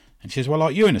 And she says, well, I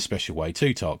like you in a special way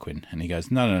too, Tarquin. And he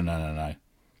goes, no.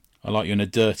 I like you in a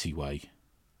dirty way.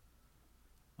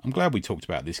 I'm glad we talked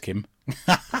about this, Kim.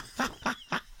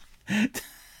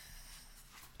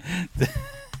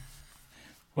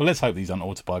 Well, let's hope these aren't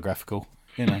autobiographical,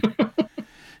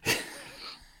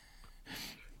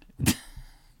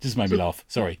 Just made me laugh.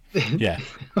 Sorry. Yeah.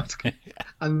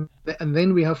 and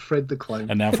then we have Fred the Clown.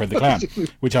 And now Fred the Clown,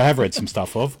 which I have read some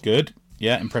stuff of. Good.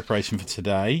 Yeah, in preparation for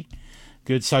today.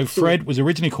 Good. So Fred was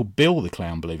originally called Bill the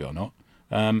Clown, believe it or not.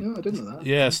 I didn't know that.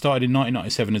 Yeah, started in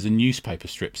 1997 as a newspaper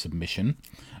strip submission.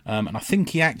 And I think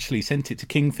he actually sent it to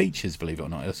King Features, believe it or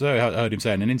not. So I heard him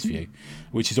say in an interview,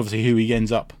 which is obviously who he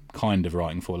ends up kind of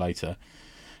writing for later.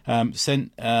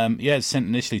 Sent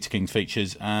initially to King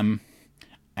Features, and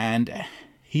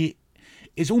he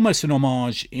is almost an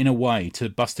homage in a way to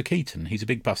Buster Keaton. He's a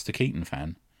big Buster Keaton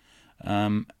fan,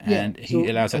 and he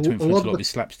allows that to influence a lot of his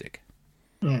slapstick.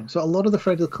 Yeah, so a lot of the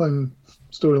Fred the Clown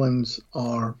storylines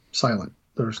are silent.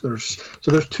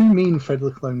 There's 2 main Fred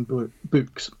the Clown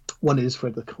books. One is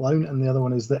Fred the Clown, and the other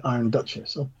one is the Iron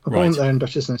Duchess. So I'll call the Iron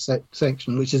Duchess in a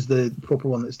section, which is the proper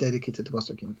one that's dedicated to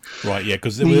Buster Keaton. Right, yeah,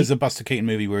 because there's a Buster Keaton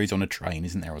movie where he's on a train,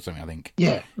 isn't there, or something, I think?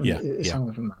 Yeah. It's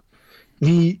from that.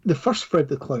 The first Fred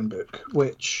the Clown book,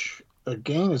 which,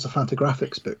 again, is a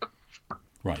Fantagraphics book,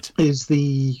 right, is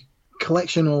the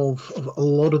collection of a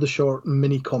lot of the short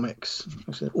mini comics.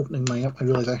 Actually, opening mine up, I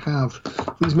realise I have.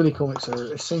 These mini comics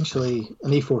are essentially an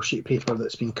A4 sheet of paper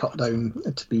that's been cut down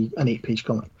to be an 8-page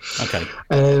comic. Okay.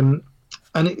 And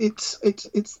it's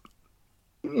it's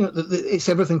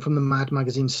everything from the Mad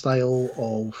Magazine style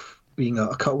of being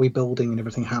a cutaway building and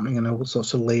everything happening in all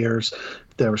sorts of layers.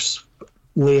 There's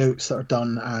layouts that are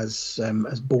done as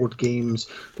board games.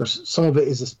 There's some of it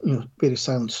is very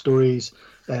silent stories.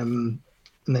 And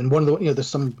then one of the there's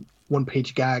some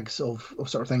 1-page gags of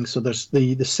sort of things. So there's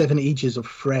the 7 Ages of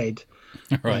Fred,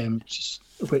 right,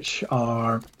 which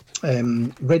are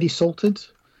Ready Salted,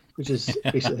 which is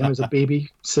basically him as a baby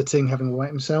sitting having a wet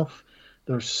himself.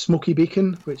 There's Smoky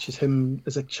Bacon, which is him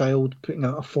as a child putting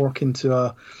a fork into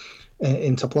a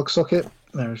plug socket.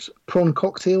 There's Prawn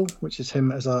Cocktail, which is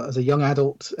him as a young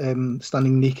adult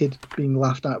standing naked, being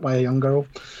laughed at by a young girl.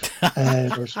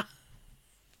 There's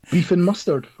Beef and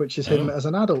Mustard, which is him as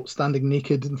an adult standing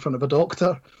naked in front of a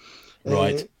doctor.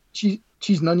 Right.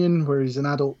 Cheese and Onion, where he's an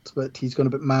adult, but he's gone a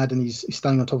bit mad and he's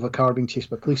standing on top of a car being chased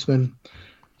by policemen.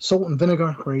 Salt and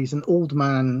Vinegar, where he's an old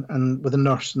man and with a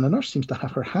nurse, and the nurse seems to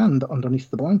have her hand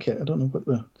underneath the blanket. I don't know what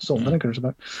the salt and vinegar is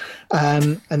about.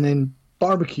 And then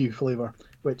Barbecue Flavour,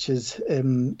 which is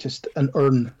just an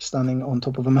urn standing on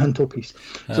top of a mantelpiece.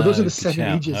 So those are the 7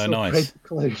 ages of Fred the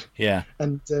Clown. Yeah.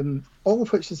 And all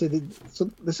of which to say so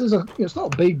this is it's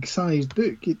not a big sized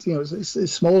book.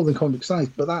 It's smaller than comic size,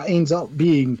 but that ends up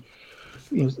being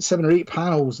 7 or 8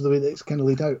 panels, the way that it's kind of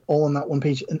laid out, all on that one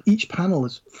page, and each panel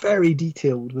is very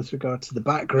detailed with regard to the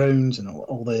backgrounds and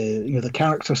all the the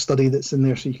character study that's in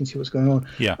there, so you can see what's going on.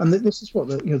 Yeah. And this is what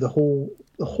the whole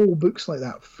book's like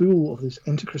that, full of these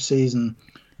intricacies and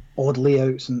odd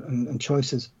layouts and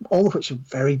choices, all of which are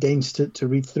very dense to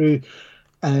read through.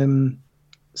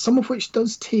 Some of which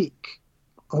does take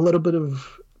a little bit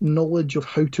of knowledge of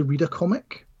how to read a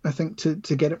comic, I think, to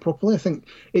get it properly. I think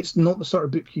it's not the sort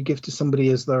of book you give to somebody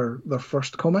as their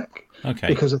first comic. Okay.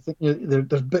 Because I think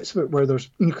there's bits of it where there's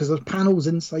because there's panels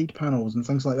inside panels and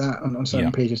things like that on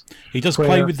certain pages. He does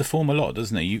play with the form a lot,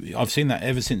 doesn't he? I've seen that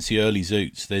ever since the early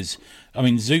Zoots.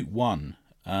 Zoot 1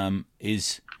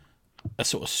 is a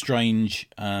sort of strange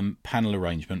panel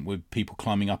arrangement with people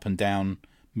climbing up and down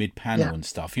mid-panel and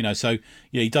stuff, so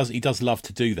he does love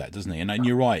to do that, doesn't he? And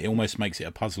you're right, it almost makes it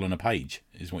a puzzle on a page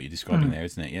is what you're describing there,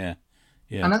 isn't it? Yeah.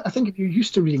 And I think if you're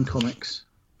used to reading comics,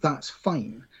 that's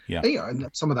fine. And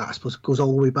some of that, I suppose, goes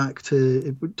all the way back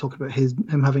to talk about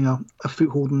him having a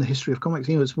foothold in the history of comics.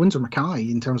 It's Winsor McKay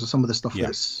in terms of some of the stuff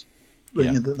that's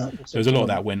there was a lot of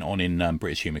that went on in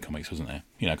British humour comics, wasn't there?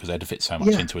 Because they had to fit so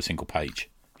much into a single page.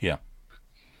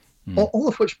 All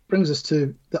of which brings us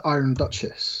to the Iron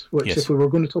Duchess, which if we were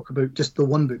going to talk about just the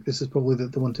one book, this is probably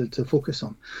the one to focus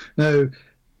on. Now,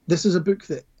 this is a book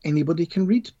that anybody can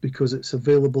read because it's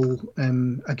available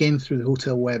again through the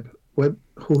Hotel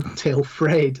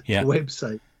Fred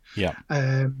website.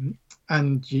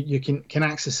 And you can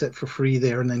access it for free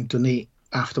there and then donate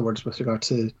afterwards with regard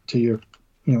to your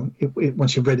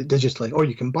once you've read it digitally, or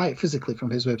you can buy it physically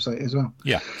from his website as well.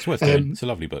 It's worth doing. It's a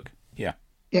lovely book.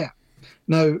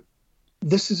 Now,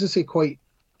 this is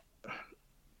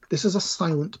this is a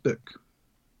silent book.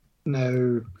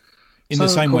 Now, in the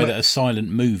same way that a silent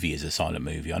movie is a silent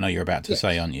movie. I know you're about to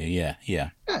say, aren't you? Yeah.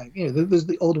 There's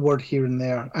the odd word here and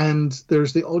there, and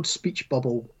there's the odd speech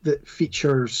bubble that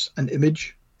features an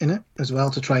image in it as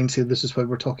well to try and say this is what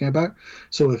we're talking about.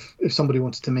 So if somebody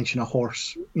wanted to mention a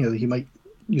horse, he might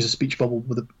use a speech bubble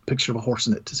with a picture of a horse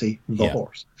in it to say the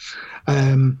horse.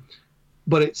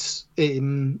 But it's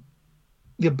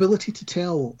the ability to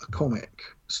tell a comic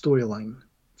storyline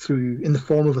in the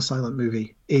form of a silent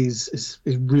movie is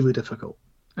really difficult.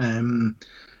 And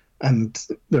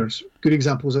there's good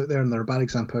examples out there and there are bad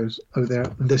examples out there.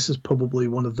 This is probably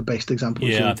one of the best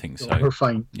examples. I think so. We're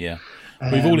fine. Yeah.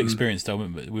 We've all experienced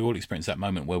that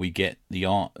moment where we get the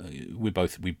art.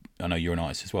 I know you're an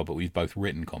artist as well, but we've both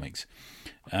written comics.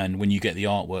 And when you get the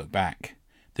artwork back,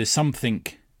 there's something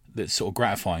that's sort of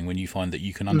gratifying when you find that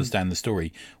you can understand the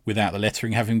story without the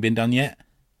lettering having been done yet.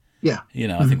 Yeah.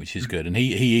 I think which is good. And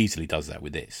he easily does that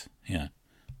with this. Yeah.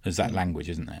 There's that language,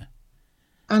 isn't there?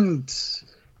 And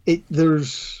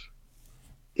there's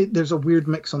a weird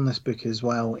mix on this book as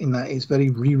well, in that it's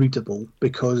very rereadable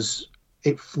because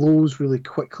it flows really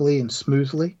quickly and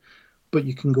smoothly, but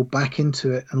you can go back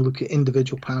into it and look at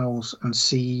individual panels and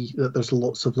see that there's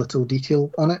lots of little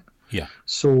detail on it. Yeah.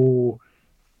 So,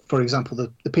 for example,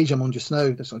 the page I'm on just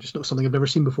now, that's just not something I've never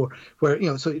seen before, where,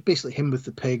 so it's basically him with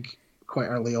the pig quite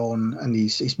early on, and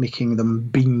he's making them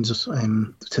beans,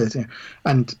 normally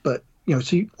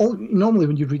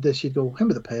when you read this, you'd go, him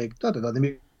with the pig, they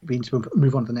make beans,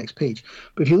 move on to the next page.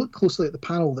 But if you look closely at the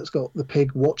panel that's got the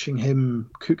pig watching him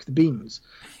cook the beans,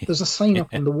 there's a sign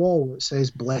up on the wall that says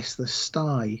 "Bless the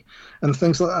sty" and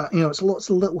things like that. It's lots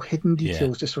of little hidden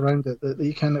details just around it that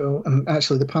you kind of. And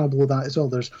actually, the panel below that as well,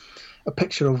 there's a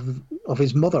picture of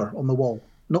his mother on the wall,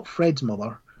 not Fred's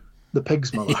mother, the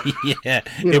pig's mother. Him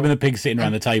and the pig sitting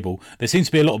around the table. There seems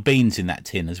to be a lot of beans in that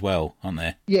tin as well, aren't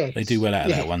there? Yeah, they do well out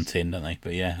of that one tin, don't they?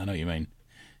 But I know what you mean.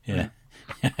 Yeah.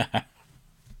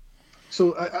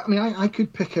 So I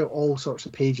could pick out all sorts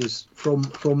of pages from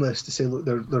this to say, look,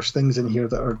 there's things in here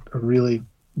that are really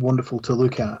wonderful to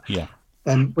look at. Yeah.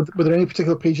 Were there any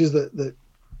particular pages that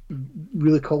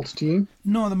really called to you?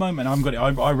 No, at the moment I haven't got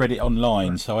it. I read it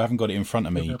online, so I haven't got it in front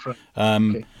of me.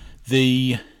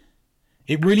 Okay.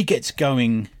 It really gets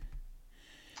going.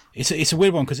 It's a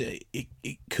weird one because it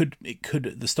could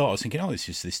at the start I was thinking, oh, it's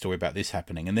just this story about this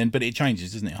happening, but it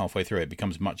changes, doesn't it? Halfway through, it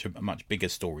becomes a much bigger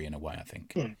story in a way, I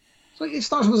think. Yeah. So it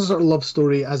starts with a sort of love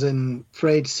story, as in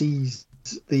Fred sees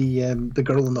the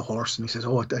girl on the horse, and he says,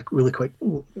 "Oh, really quick,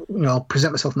 I'll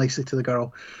present myself nicely to the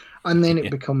girl," and then it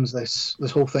becomes this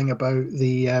whole thing about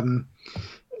the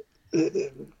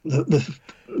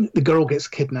girl gets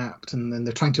kidnapped, and then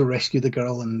they're trying to rescue the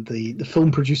girl, and the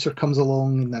film producer comes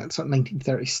along in that sort of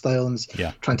 1930s style and is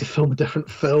trying to film a different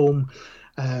film,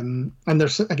 and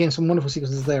there's again some wonderful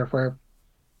sequences there where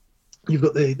you've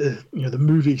got the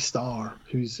movie star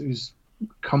who's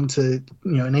come to,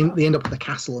 and they end up at the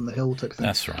castle on the hill type thing.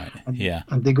 That's right.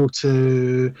 And they go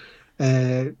to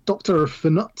Dr.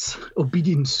 Finut's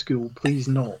obedience school. Please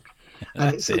knock.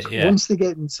 And once they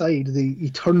get inside,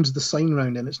 he turns the sign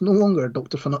round, and it's no longer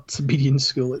Dr. Finut's obedience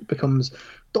school. It becomes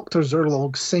Dr.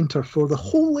 Zerlog's Centre for the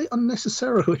Wholly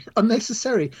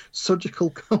Unnecessary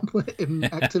Surgical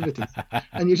Activities.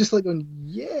 And you're just like going,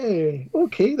 yeah,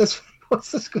 okay,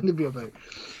 what's this going to be about?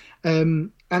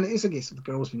 And it is a case of the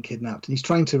girl's been kidnapped, and he's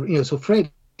trying to, so Fred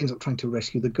ends up trying to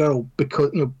rescue the girl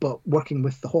because, but working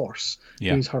with the horse,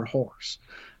 who's her horse.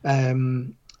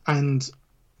 And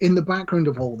in the background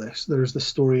of all this, there's the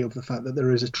story of the fact that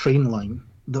there is a train line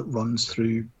that runs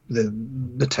through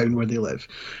the town where they live.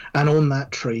 And on that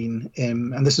train,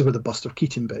 and this is where the Buster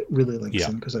Keaton bit really links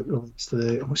in, because it relates to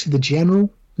the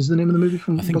General is the name of the movie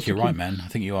from I think Buster you're right, Keaton. man. I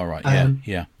think you are right.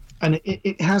 Yeah. And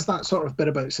it has that sort of bit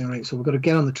about saying, right, so we've got to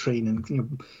get on the train,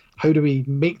 and how do we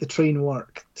make the train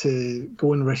work to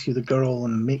go and rescue the girl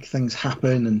and make things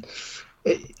happen? And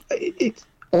it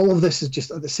all of this is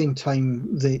just at the same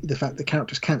time the fact the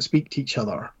characters can't speak to each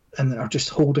other and are just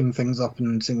holding things up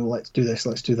and saying, well, let's do this,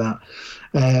 let's do that.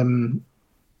 And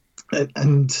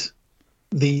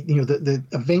the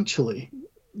eventually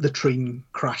the train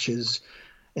crashes.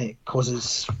 It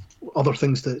causes other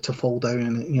things to fall down,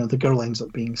 and the girl ends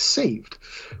up being saved,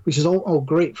 which is all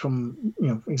great from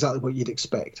exactly what you'd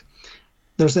expect.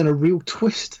 There's then a real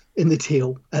twist in the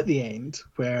tale at the end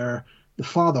where the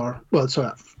father,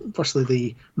 firstly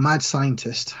the mad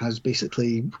scientist has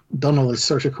basically done all his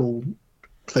surgical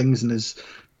things and has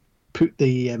put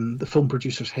the film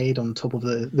producer's head on top of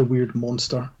the weird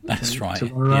monster. That's right. To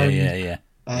run around. Yeah.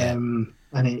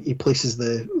 And he places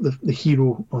the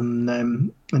hero on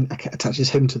and attaches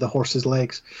him to the horse's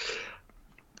legs.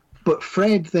 But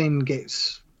Fred then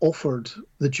gets offered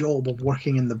the job of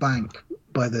working in the bank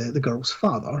by the girl's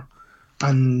father,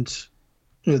 and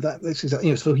that's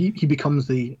exactly so he becomes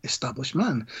the established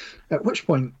man. At which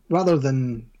point, rather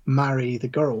than marry the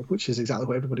girl, which is exactly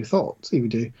what everybody thought he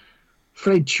would do,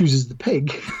 Fred chooses the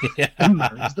pig and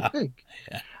marries the pig.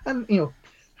 Yeah. And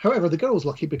however, the girl's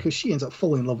lucky because she ends up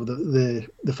falling in love with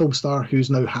the film star, who's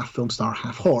now half film star,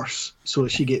 half horse. So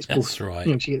she gets both. That's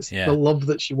right. She gets the love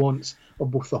that she wants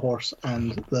of both the horse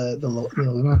and the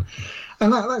man.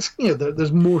 And that's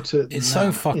there's more to it. It's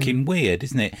so fucking weird,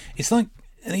 isn't it? It's like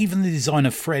even the design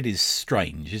of Fred is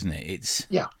strange, isn't it?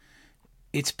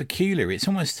 It's peculiar. It's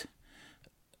almost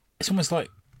like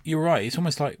you're right. It's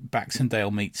almost like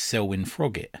Baxendale meets Selwyn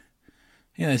Froggatt.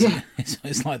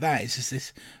 It's like that. It's just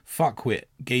this fuckwit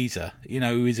geezer,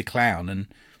 who is a clown, and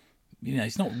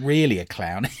he's not really a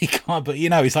clown. He can't, but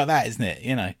it's like that, isn't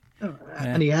it?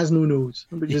 And he has no nose,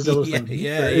 which is the other thing.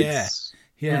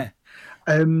 Yeah.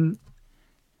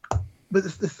 But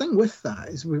the thing with that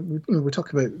is we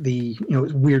talk about the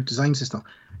it's weird designs and stuff.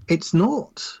 It's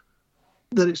not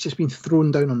that it's just been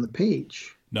thrown down on the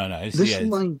page. No.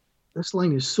 This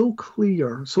line is so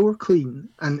clear, so clean,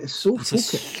 and it's so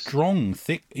focused. A strong,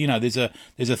 thick. There's a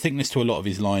thickness to a lot of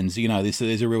his lines.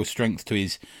 There's a real strength to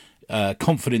his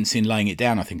confidence in laying it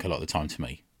down. I think a lot of the time, to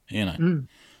me,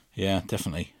 Yeah,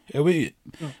 definitely. When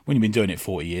you've been doing it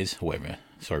 40 years, or whatever.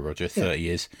 Sorry, Roger, 30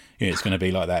 years. It's going to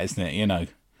be like that, isn't it?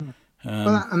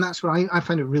 And that's where I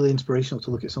find it really inspirational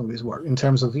to look at some of his work in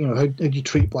terms of how do you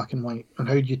treat black and white, and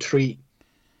how do you treat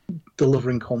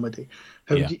delivering comedy,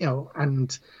 do you,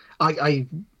 and I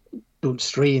don't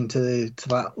stray into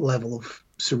that level of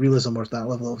surrealism or that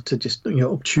level of just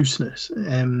obtuseness.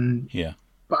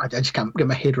 But I just can't get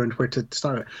my head around where to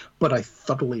start it. But I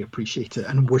thoroughly appreciate it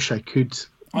and wish I could.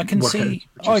 I can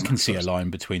see a line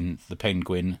between the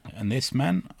Penguin and this,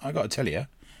 man. I got to tell you,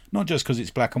 not just because it's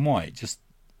black and white. Just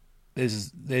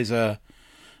there's a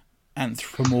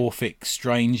anthropomorphic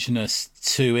strangeness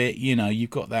to it. You've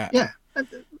got that.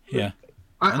 Yeah.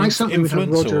 I certainly would have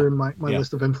Roger in my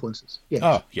list of influences.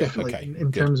 Yeah, definitely. Okay.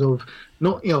 In terms of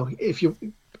not, if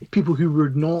people who were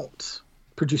not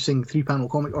producing 3-panel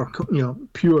comic or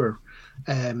pure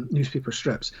newspaper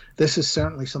strips, this is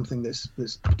certainly something that's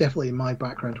definitely in my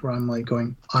background where I'm like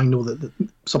going, I know that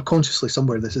subconsciously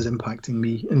somewhere this is impacting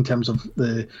me in terms of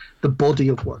the body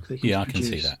of work that he's produced. I can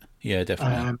see that. Yeah,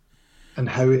 definitely. And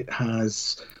how it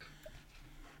has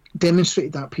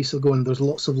demonstrated that piece of going, there's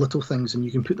lots of little things, and you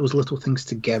can put those little things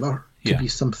together to be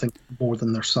something more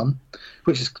than their sum,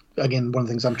 which is, again, one of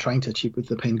the things I'm trying to achieve with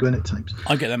the Penguin at times.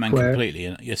 I get that, man,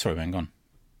 completely. Yeah, sorry, man, go on.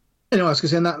 I was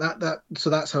going to say, that so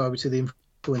that's how I would say the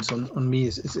influence on me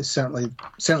is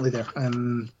certainly there.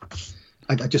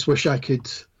 I just wish I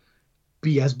could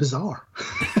be as bizarre.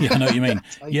 Yeah, I know what you mean.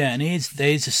 Yeah, and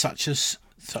there's such a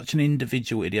such an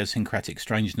individual idiosyncratic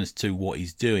strangeness to what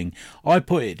he's doing. I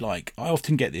put it like, I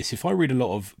often get this if I read a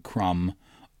lot of Crumb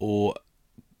or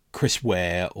Chris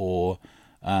Ware or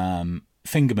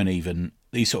Fingerman, even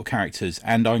these sort of characters,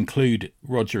 and I include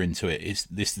Roger into it, is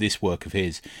this work of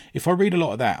his. If I read a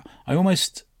lot of that, I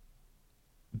almost,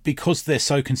 because they're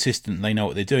so consistent and they know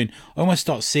what they're doing, I almost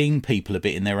start seeing people a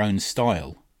bit in their own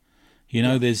style. You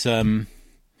know, there's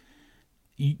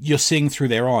you're seeing through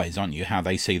their eyes, aren't you, how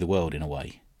they see the world in a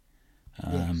way,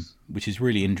 Yes. which is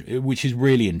really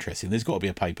interesting. There's got to be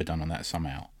a paper done on that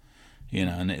somehow, you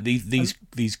know. And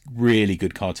these really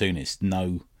good cartoonists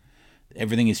know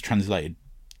everything is translated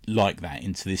like that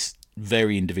into this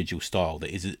very individual style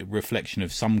that is a reflection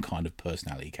of some kind of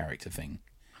personality character thing,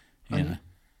 you know.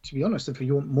 To be honest, if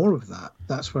you want more of that,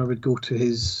 that's where I would go to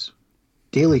his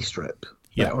daily strip,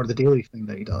 or the daily thing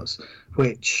that he does,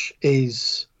 which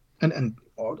is, and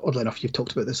oddly enough, you've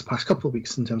talked about this the past couple of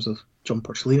weeks in terms of John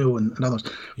Porcellino and others,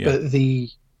 but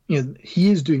he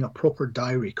is doing a proper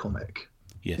diary comic.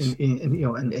 Yes.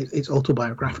 And it's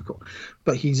autobiographical,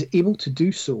 but he's able to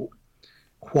do so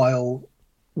while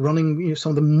running some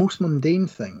of the most mundane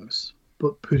things,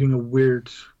 but putting a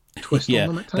weird twist on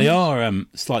them at times. They are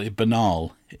slightly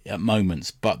banal at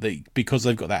moments, but because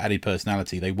they've got that added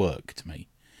personality, they work to me.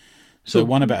 So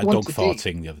one about a dog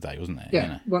farting the other day, wasn't there?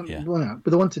 Yeah, but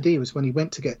the one today was when he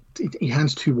went to he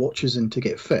hands 2 watches in to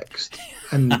get fixed,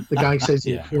 and the guy says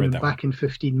he'll phone him back in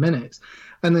 15 minutes.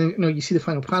 And then you see the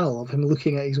final panel of him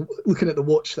looking at the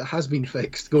watch that has been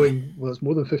fixed, going, well, it's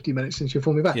more than 15 minutes since you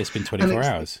phoned me back. Yeah, it's been 24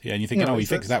 hours. Yeah, and you're thinking, he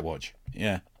fixed that watch.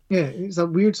 Yeah. Yeah, it's a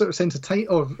weird sort of sense of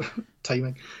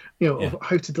timing, of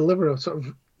how to deliver a sort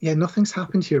of, nothing's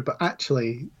happened here, but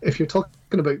actually, if you're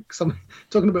talking about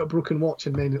a broken watch,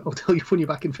 and then I'll tell you phone you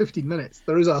back in 15 minutes,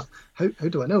 there is a how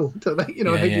do I know?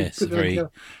 It's very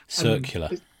circular.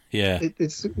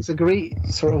 It's a great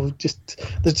sort of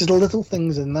there's just little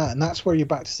things in that, and that's where you're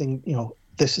back to saying,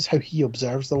 this is how he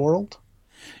observes the world.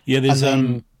 Yeah,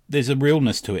 there's a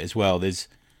realness to it as well. There's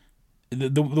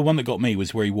the one that got me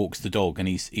was where he walks the dog, and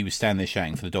he was standing there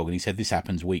shouting for the dog, and he said this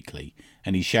happens weekly,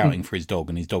 and he's shouting for his dog,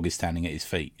 and his dog is standing at his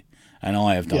feet, and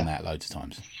I have done that loads of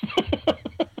times.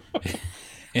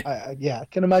 I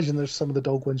can imagine there's some of the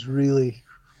dog ones really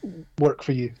work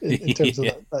for you in terms of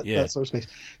that sort of space.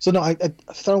 So no, I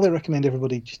thoroughly recommend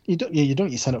everybody. You don't need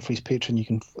to sign up for his Patreon. You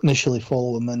can initially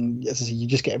follow him, and as I say, you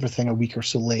just get everything a week or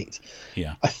so late.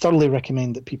 Yeah, I thoroughly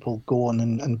recommend that people go on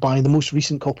and buy the most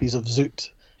recent copies of Zoot.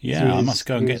 Yeah, I must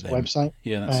go and get them. Website.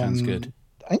 Yeah, that sounds good.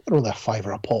 I think they're only a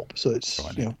 $5 a pop, so it's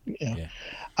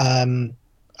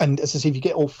and as I say, if you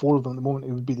get all 4 of them at the moment,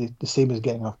 it would be the same as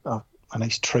getting a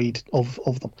nice trade of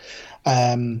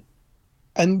them.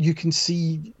 And you can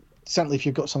see, certainly if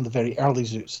you've got some of the very early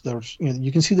Zoots, there's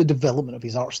you can see the development of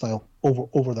his art style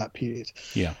over that period.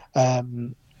 Yeah.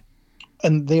 And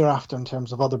thereafter, in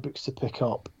terms of other books to pick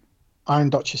up, Iron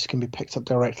Duchess can be picked up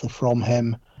directly from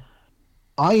him.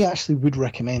 I actually would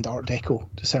recommend Art Deco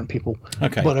to certain people.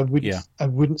 Okay. But I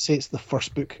wouldn't say it's the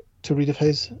first book to read of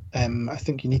his. I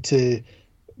think you need to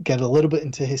get a little bit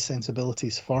into his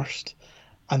sensibilities first,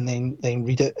 and then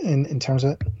read it in terms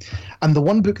of it. And the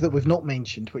one book that we've not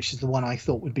mentioned, which is the one I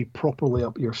thought would be properly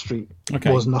up your street,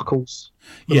 was Knuckles.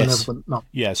 Yes.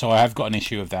 Yeah, so I have got an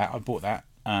issue of that. I bought that.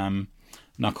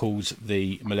 Knuckles,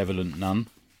 the Malevolent Nun.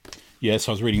 Yes,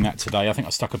 I was reading that today. I think I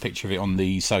stuck a picture of it on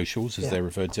the socials, as they're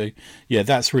referred to. Yeah,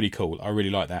 that's really cool. I really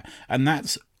like that. And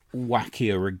that's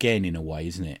wackier again, in a way,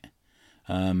 isn't it?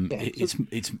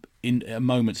 It's in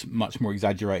moments much more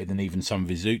exaggerated than even some of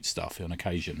his Zoot stuff on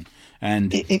occasion.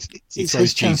 And it's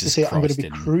his chance to say, I'm going to be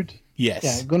crude. Yes.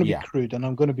 Yeah, I'm going to be crude, and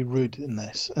I'm going to be rude in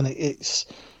this. And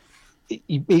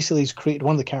he basically has created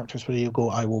one of the characters where he'll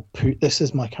go, I will put, this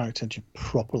is my character to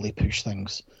properly push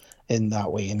things in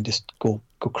that way and just go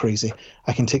crazy.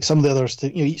 I can take some of the others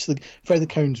to, each of the Fred the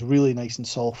Clown's really nice and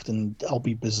soft, and I'll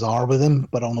be bizarre with him,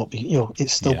 but I'll not be,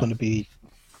 it's still going to be,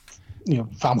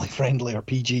 family friendly or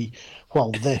PG,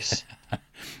 while this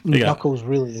Knuckles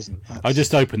really isn't. I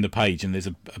just opened the page and there's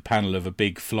a panel of a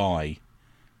big fly.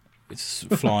 It's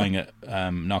flying at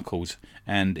Knuckles,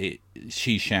 and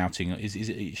she's shouting.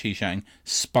 She's shouting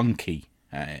 "Spunky"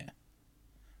 at it.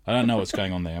 I don't know what's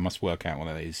going on there. I must work out what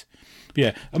that is. But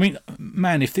yeah, I mean,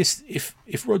 man,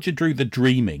 if Roger drew The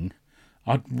Dreaming,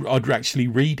 I'd actually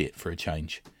read it for a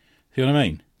change. You know what I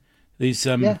mean? These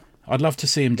I'd love to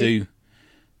see him do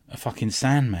a fucking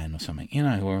Sandman or something,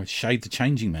 or Shade the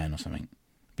Changing Man or something.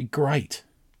 It'd be great.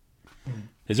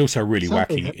 There's also a really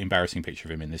wacky, embarrassing picture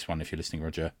of him in this one. If you're listening,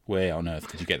 Roger, where on earth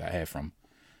did you get that hair from?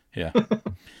 Yeah.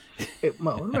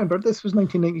 Well, remember, this was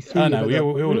 1993. I know, about we that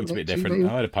all, point, we all right? looked a bit different.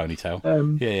 1990. I had a ponytail.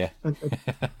 Um, Yeah,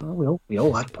 well, we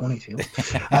all had ponytails.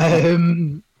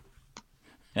 Um,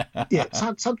 yeah,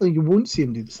 sadly, you won't see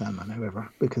him do the Sandman, however,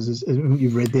 because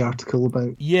you've read the article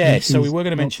about. yeah. So we he's were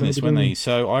going to not mention going this, to be weren't doing they?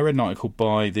 So I read an article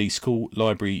by the School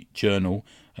Library Journal,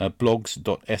 blogs.slj.com,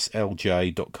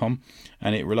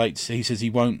 and it relates. He says he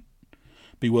won't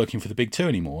be working for the Big Two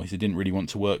anymore. He said he didn't really want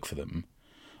to work for them.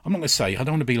 I'm not going to say, I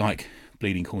don't want to be like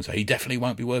Bleeding Corn, say he definitely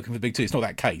won't be working for the Big Two. It's not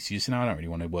that case. You just say, no, I don't really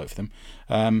want to work for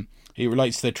them. It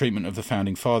relates to their treatment of the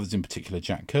founding fathers, in particular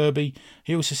Jack Kirby.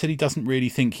 He also said he doesn't really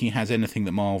think he has anything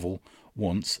that Marvel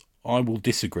wants. I will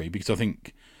disagree, because I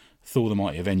think Thor the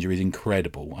Mighty Avenger is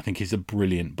incredible. I think it's a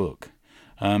brilliant book.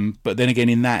 But then again,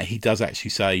 in that, he does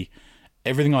actually say,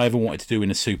 everything I ever wanted to do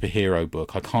in a superhero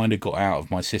book, I kind of got out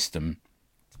of my system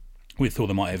with Thor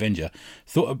the Mighty Avenger.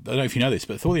 I don't know if you know this,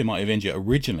 but Thor the Mighty Avenger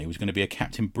originally was going to be a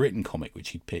Captain Britain comic,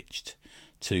 which he pitched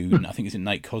to, I think it's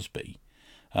Nate Cosby.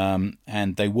 And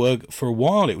they were, for a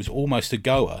while, it was almost a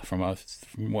goer from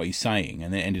what he's saying,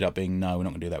 and it ended up being, no, we're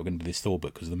not going to do that, we're going to do this Thor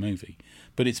book because of the movie.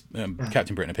 But it's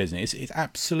Captain Britain appears in it. It's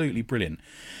absolutely brilliant.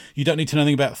 You don't need to know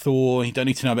anything about Thor, you don't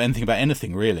need to know anything about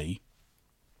anything, really.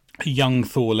 A young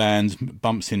Thor lands,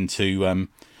 bumps into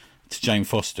to Jane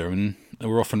Foster, and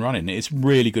we're off and running. It's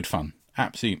really good fun.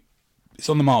 Absolutely. It's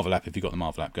on the Marvel app. If you've got the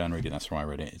Marvel app, go and read it. That's where I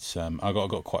read it. It's I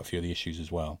got quite a few of the issues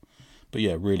as well. But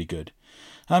yeah, really good.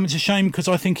 It's a shame, because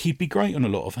I think he'd be great on a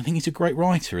lot of. I think he's a great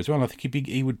writer as well. I think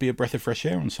he would be a breath of fresh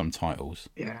air on some titles.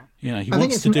 Yeah, you know, he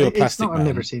wants to do a Plastic Man. I've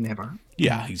never seen ever.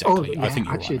 Yeah, exactly. Yeah, I think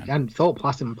you're actually, right, man. I thought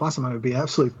Plastic Man would be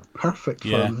absolutely perfect for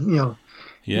him. You know,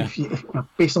 yeah.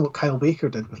 Based on what Kyle Baker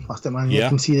did with Plastic Man, you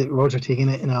can see that Roger taking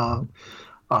it in a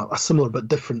similar but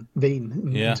different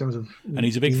vein in terms of. And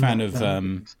he's a big fan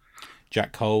of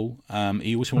Jack Cole.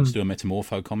 He also wants to do a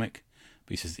Metamorpho comic.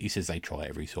 But he says they try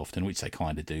every so often, which they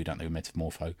kind of do, don't they? With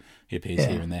Metamorpho, he appears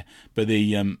here and there. But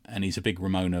and he's a big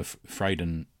Ramona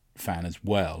Fraden fan as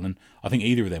well, and I think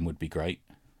either of them would be great.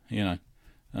 You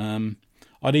know,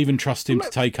 I'd even trust him to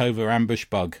take over Ambush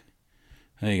Bug.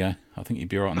 There you go. I think he'd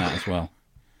be right on that as well.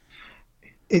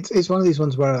 It's one of these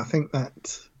ones where I think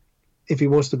that if he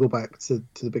was to go back to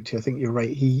the Big Two, I think you're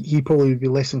right. He probably would be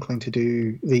less inclined to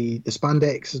do the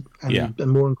spandex and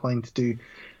more inclined to do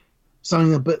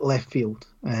something a bit left field.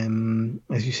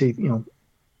 As you say, you know,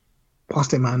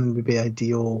 Plastic Man would be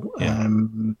ideal.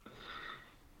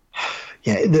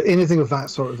 Anything of that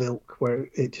sort of ilk where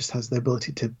it just has the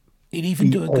ability to. He'd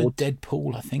even do a good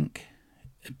Deadpool, I think.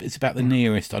 It's about the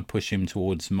nearest I'd push him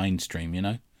towards mainstream, you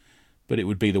know. But it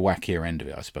would be the wackier end of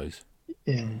it, I suppose.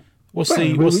 Yeah. What's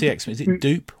the X-Men? Is it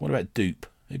Dupe? What about Dupe?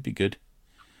 It'd be good.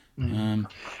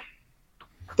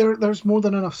 There's more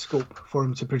than enough scope for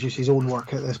him to produce his own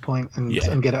work at this point and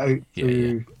get it out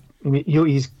through. I mean,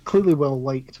 he's clearly well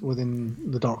liked within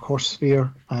the Dark Horse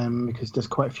sphere because there's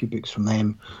quite a few books from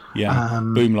them. Yeah,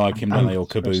 Boom like him, don't they? Or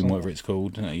Kaboom, whatever it's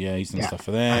called. He's done stuff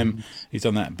for them. He's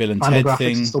done that Bill and Ted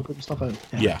thing. Still putting stuff out.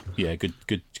 Yeah.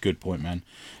 Good point, man.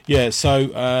 Yeah, so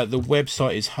the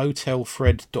website is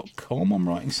hotelfred.com. I'm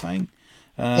right in saying.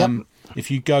 If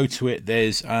you go to it,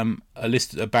 there's a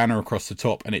banner across the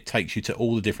top, and it takes you to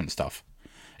all the different stuff.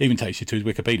 Even takes you to his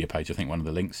Wikipedia page, I think, one of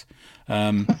the links,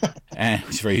 and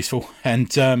it's very useful.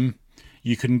 And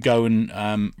you can go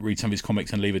and read some of his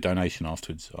comics and leave a donation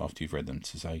afterwards, after you've read them,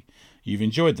 to say you've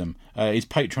enjoyed them. His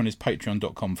Patreon is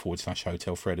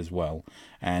patreon.com/hotelfred as well,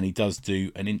 and he does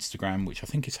do an Instagram, which I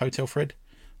think is hotelfred.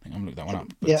 I think I'm going to look that one up.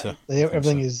 But,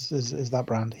 everything is that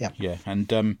brand. Yeah,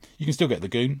 and you can still get The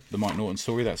Goon, the Mike Norton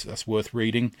story. That's worth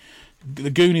reading. The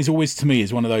Goon is always, to me,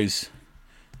 is one of those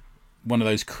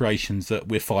creations that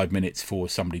we're 5 minutes for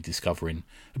somebody discovering.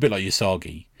 A bit like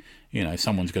Usagi. You know,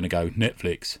 someone's going to go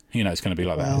Netflix. You know, it's going to be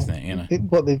like that, isn't it? You know,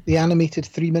 the animated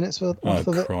 3 minutes worth of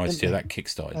it? Oh Christ! Yeah, that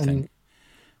kickstarted thing.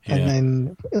 And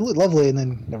then it looked lovely, and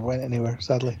then never went anywhere.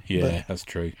 Sadly. Yeah, that's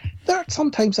true. There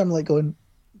sometimes I'm like going,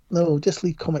 no, just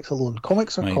leave comics alone.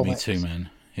 Comics are comics. Me too, man.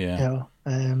 Yeah.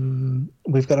 You know,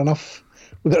 we've got enough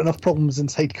problems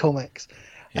inside comics.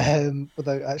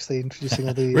 Without actually introducing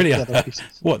all the, really? The other pieces.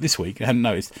 What, this week? I hadn't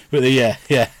noticed. But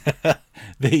I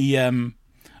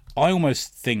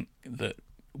almost think that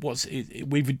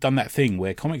we've done that thing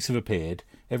where comics have appeared,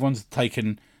 everyone's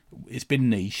taken, it's been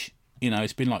niche, you know,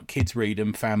 it's been like kids read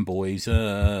them, fanboys,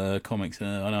 comics,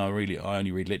 I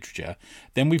only read literature.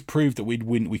 Then we've proved that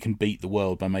we can beat the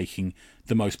world by making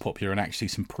the most popular and actually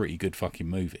some pretty good fucking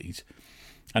movies.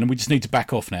 And we just need to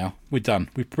back off now. We're done.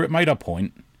 We've made our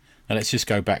point. Now let's just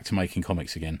go back to making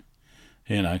comics again.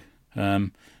 You know,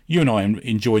 you and I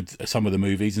enjoyed some of the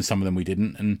movies and some of them we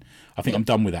didn't, and I think I'm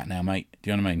done with that now, mate. Do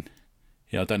you know what I mean?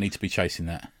 Yeah, I don't need to be chasing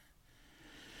that.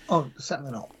 Oh,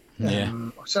 certainly not. Yeah.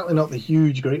 Certainly not the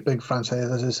huge, great big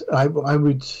franchises. I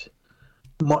would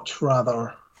much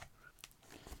rather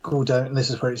go down, and this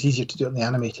is where it's easier to do it in the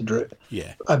animated route.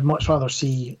 Yeah. I'd much rather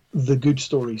see the good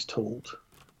stories told,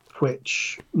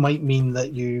 which might mean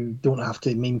that you don't have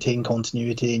to maintain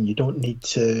continuity and you don't need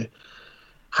to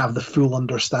have the full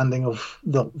understanding of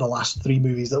the last three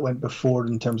movies that went before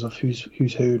in terms of who's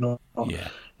who. Yeah.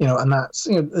 And that's,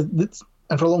 and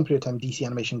for a long period of time, DC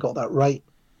Animation got that right.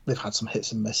 They've had some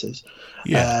hits and misses.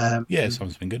 Yeah.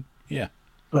 Someone's been good. Yeah.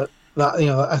 But that,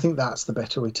 I think that's the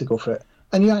better way to go for it.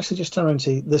 And you actually just turn around and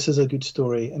say, this is a good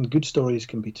story, and good stories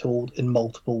can be told in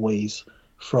multiple ways,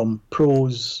 from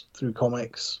prose through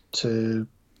comics to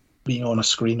being on a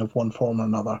screen of one form or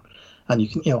another. And you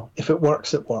can, if it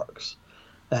works, it works.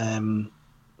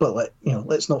 But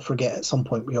let's not forget, at some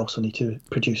point we also need to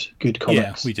produce good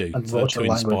comics. Yeah, we do. And Roger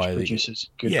Langridge produces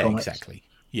good comics. Yeah, exactly.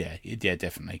 Yeah,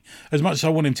 definitely. As much as I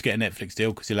want him to get a Netflix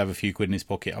deal because he'll have a few quid in his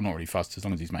pocket, I'm not really fussed as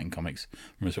long as he's making comics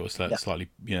from a sort of slightly,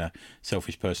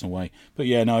 selfish, personal way. But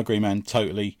yeah, no, I agree, man,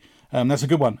 totally. That's a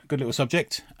good one, good little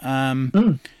subject.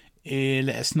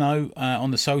 Let us know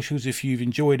on the socials if you've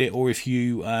enjoyed it or if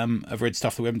you have read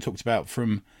stuff that we haven't talked about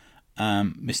from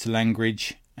Mr.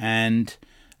 Langridge, and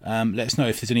let us know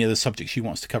if there's any other subjects you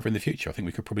want us to cover in the future. I think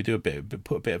we could probably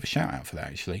put a bit of a shout out for that,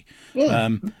 actually.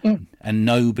 Yeah. And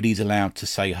nobody's allowed to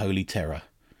say Holy Terror.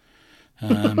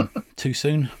 Too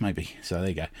soon, maybe. So there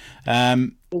you go.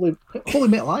 Holy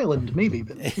Metal Island, maybe,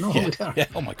 but not Holy Terror. Yeah.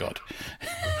 Oh my God.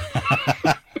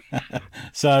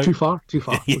 So too far.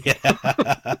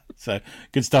 Yeah. So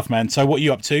good stuff, man. So what are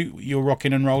you up to? You're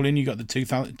rocking and rolling. You got the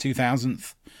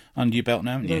 2000th under your belt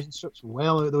now, haven't you? It's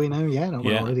well out of the way now. Yeah,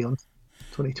 we're already on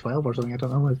 2012 or something. I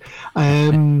don't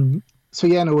know. So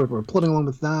yeah, we're plodding along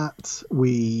with that.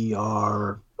 We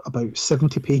are about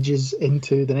 70 pages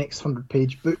into the next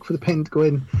 100-page book for the pen to go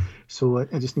in. So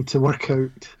I just need to work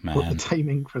out what the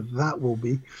timing for that will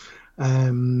be.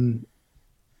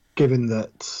 Given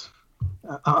that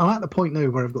I'm at the point now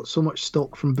where I've got so much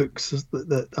stock from books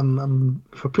that I'm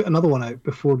if I put another one out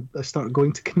before I start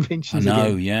going to conventions. I know,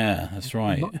 again, yeah, that's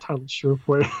right. I'm not entirely sure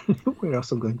where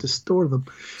else I'm going to store them.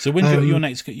 So when your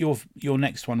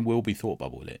next one will be Thought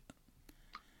Bubble, will it?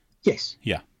 Yes.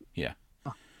 Yeah.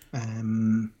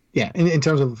 In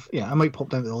terms of I might pop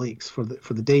down to the lakes for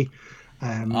the day.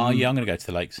 I'm going to go to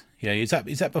the lakes. Yeah, is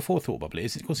that before Thought Bubble?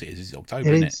 Of course it is. It's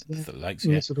October, isn't it? Yeah. For the lakes.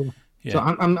 Yeah. So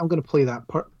I'm going to play that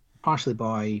partially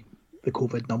by the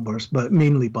COVID numbers, but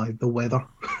mainly by the weather.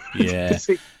 Yeah,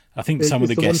 I think some of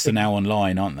the guests are now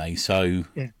online, aren't they? So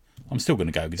I'm still going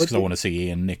to go because I want to see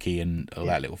Ian, Nikki, and all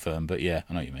that little firm. But yeah,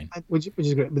 I know what you mean. Which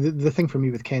is great. But the thing for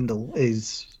me with Kendal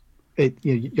is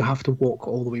you have to walk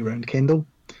all the way around Kendal.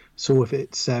 So if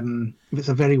it's a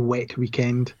very wet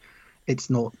weekend,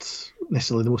 it's not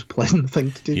necessarily the most pleasant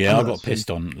thing to do. Yeah, I got pissed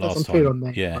on last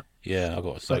time. Yeah, I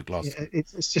got soaked last.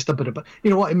 It's just a bit of you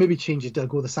know what? It maybe changes. Do I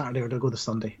go the Saturday or do I go the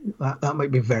Sunday? That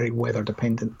might be very weather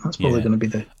dependent. That's probably going to be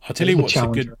the. I'll tell you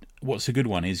what's a good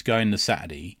one is going the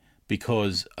Saturday,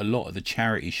 because a lot of the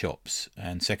charity shops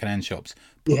and secondhand shops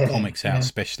put comics out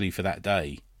especially for that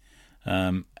day.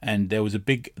 And there was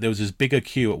as big a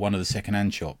queue at one of the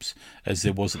secondhand shops as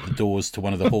there was at the doors to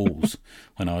one of the halls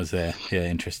when I was there. Yeah,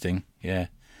 interesting. Yeah.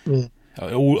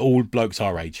 All blokes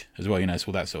our age as well, it's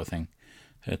all that sort of thing.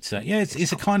 It's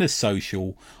a kind of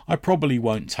social. I probably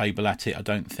won't table at it, I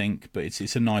don't think, but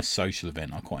it's a nice social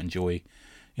event. I quite enjoy,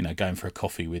 going for a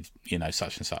coffee with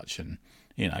such and such, and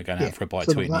going out for a bite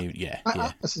to eat.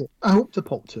 I hope to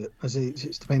pop to it, as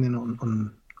it's depending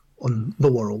on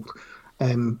the world.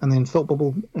 And then Thought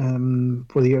Bubble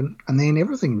for the year, and then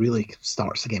everything really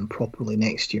starts again properly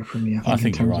next year for me. I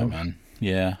think you're right, man.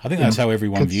 Yeah, I think that's how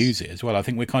everyone views it as well. I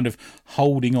think we're kind of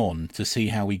holding on to see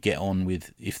how we get on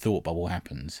with if Thought Bubble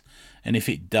happens, and if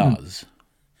it does,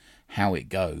 how it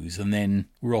goes, and then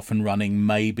we're off and running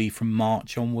maybe from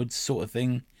March onwards, sort of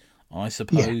thing. I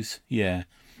suppose. Yeah.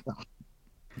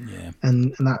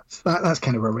 And that's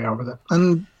kind of where we are with it.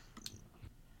 And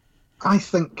I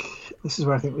think this is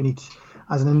where I think we need,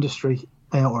 as an industry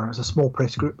or as a small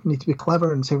press group, we need to be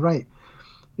clever and say, right,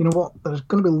 you know what, there's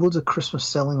going to be loads of Christmas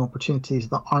selling opportunities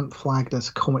that aren't flagged as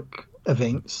comic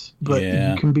events, but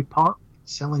you can be part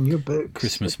selling your books.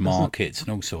 Christmas markets and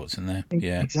all sorts in there.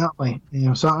 Yeah, exactly.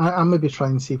 So I maybe try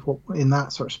and see what in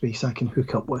that sort of space I can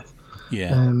hook up with.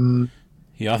 Yeah.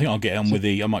 I think I'll get on with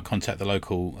I might contact the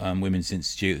local Women's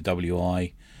Institute, the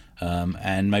WI,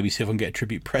 and maybe see if I can get a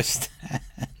tribute press stand.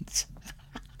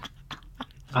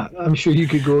 I'm sure you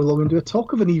could go along and do a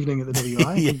talk of an evening at the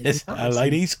WI. Yes,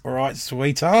 ladies. All right,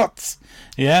 sweethearts.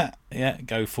 Yeah,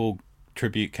 go full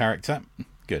tribute character.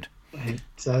 Good.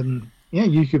 It's, yeah,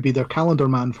 you could be their calendar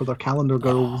man for their calendar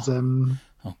girls.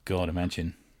 Oh God,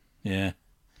 imagine. Yeah.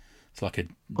 It's like a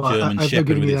Well, German I've Shepherd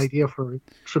given with you the its... idea for a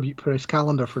tribute press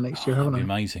calendar for next year, haven't That'd I?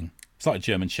 be amazing. It's like a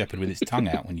German Shepherd with its tongue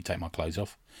out when you take my clothes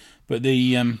off. But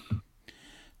the...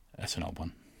 that's an old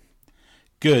one.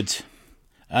 Good.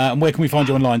 And where can we find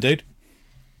you online, dude?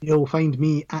 You'll find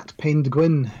me at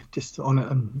Penguin, just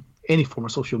on any form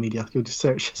of social media. You'll just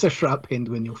search for at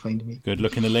Penguin, you'll find me. Good.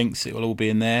 Look in the links. It will all be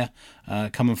in there.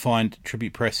 Come and find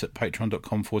Tribute Press at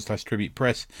patreon.com/Tribute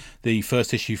Press. The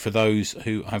first issue for those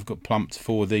who have got plumped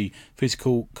for the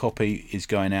physical copy is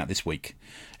going out this week.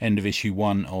 End of issue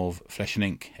 1 of Flesh and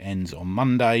Ink ends on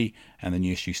Monday, and the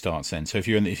new issue starts then. So if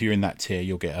you're in that tier,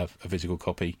 you'll get a physical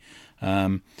copy.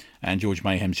 And George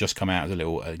Mayhem's just come out as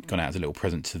gone out as a little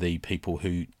present to the people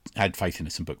who had faith in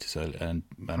us and booked us and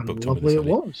booked on with us. Lovely it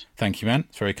was. Thank you, man.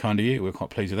 It's very kind of you. We're quite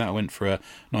pleased with that. I went for a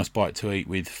nice bite to eat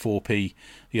with 4P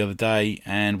the other day,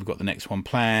 and we've got the next one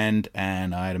planned.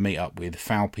 And I had a meet up with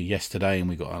Falpy yesterday, and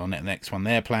we got our next one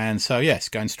there planned. So yes,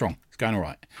 going strong. It's going all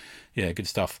right. Yeah, good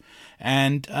stuff.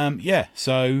 And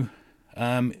so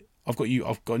I've got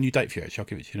a new date for you. Actually, I'll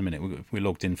give it to you in a minute. We're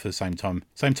logged in for the same time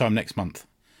next month,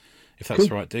 if that's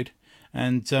cool. all right, dude.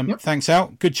 And yep. Thanks,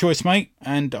 Al. Good choice, mate.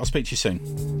 And I'll speak to you soon.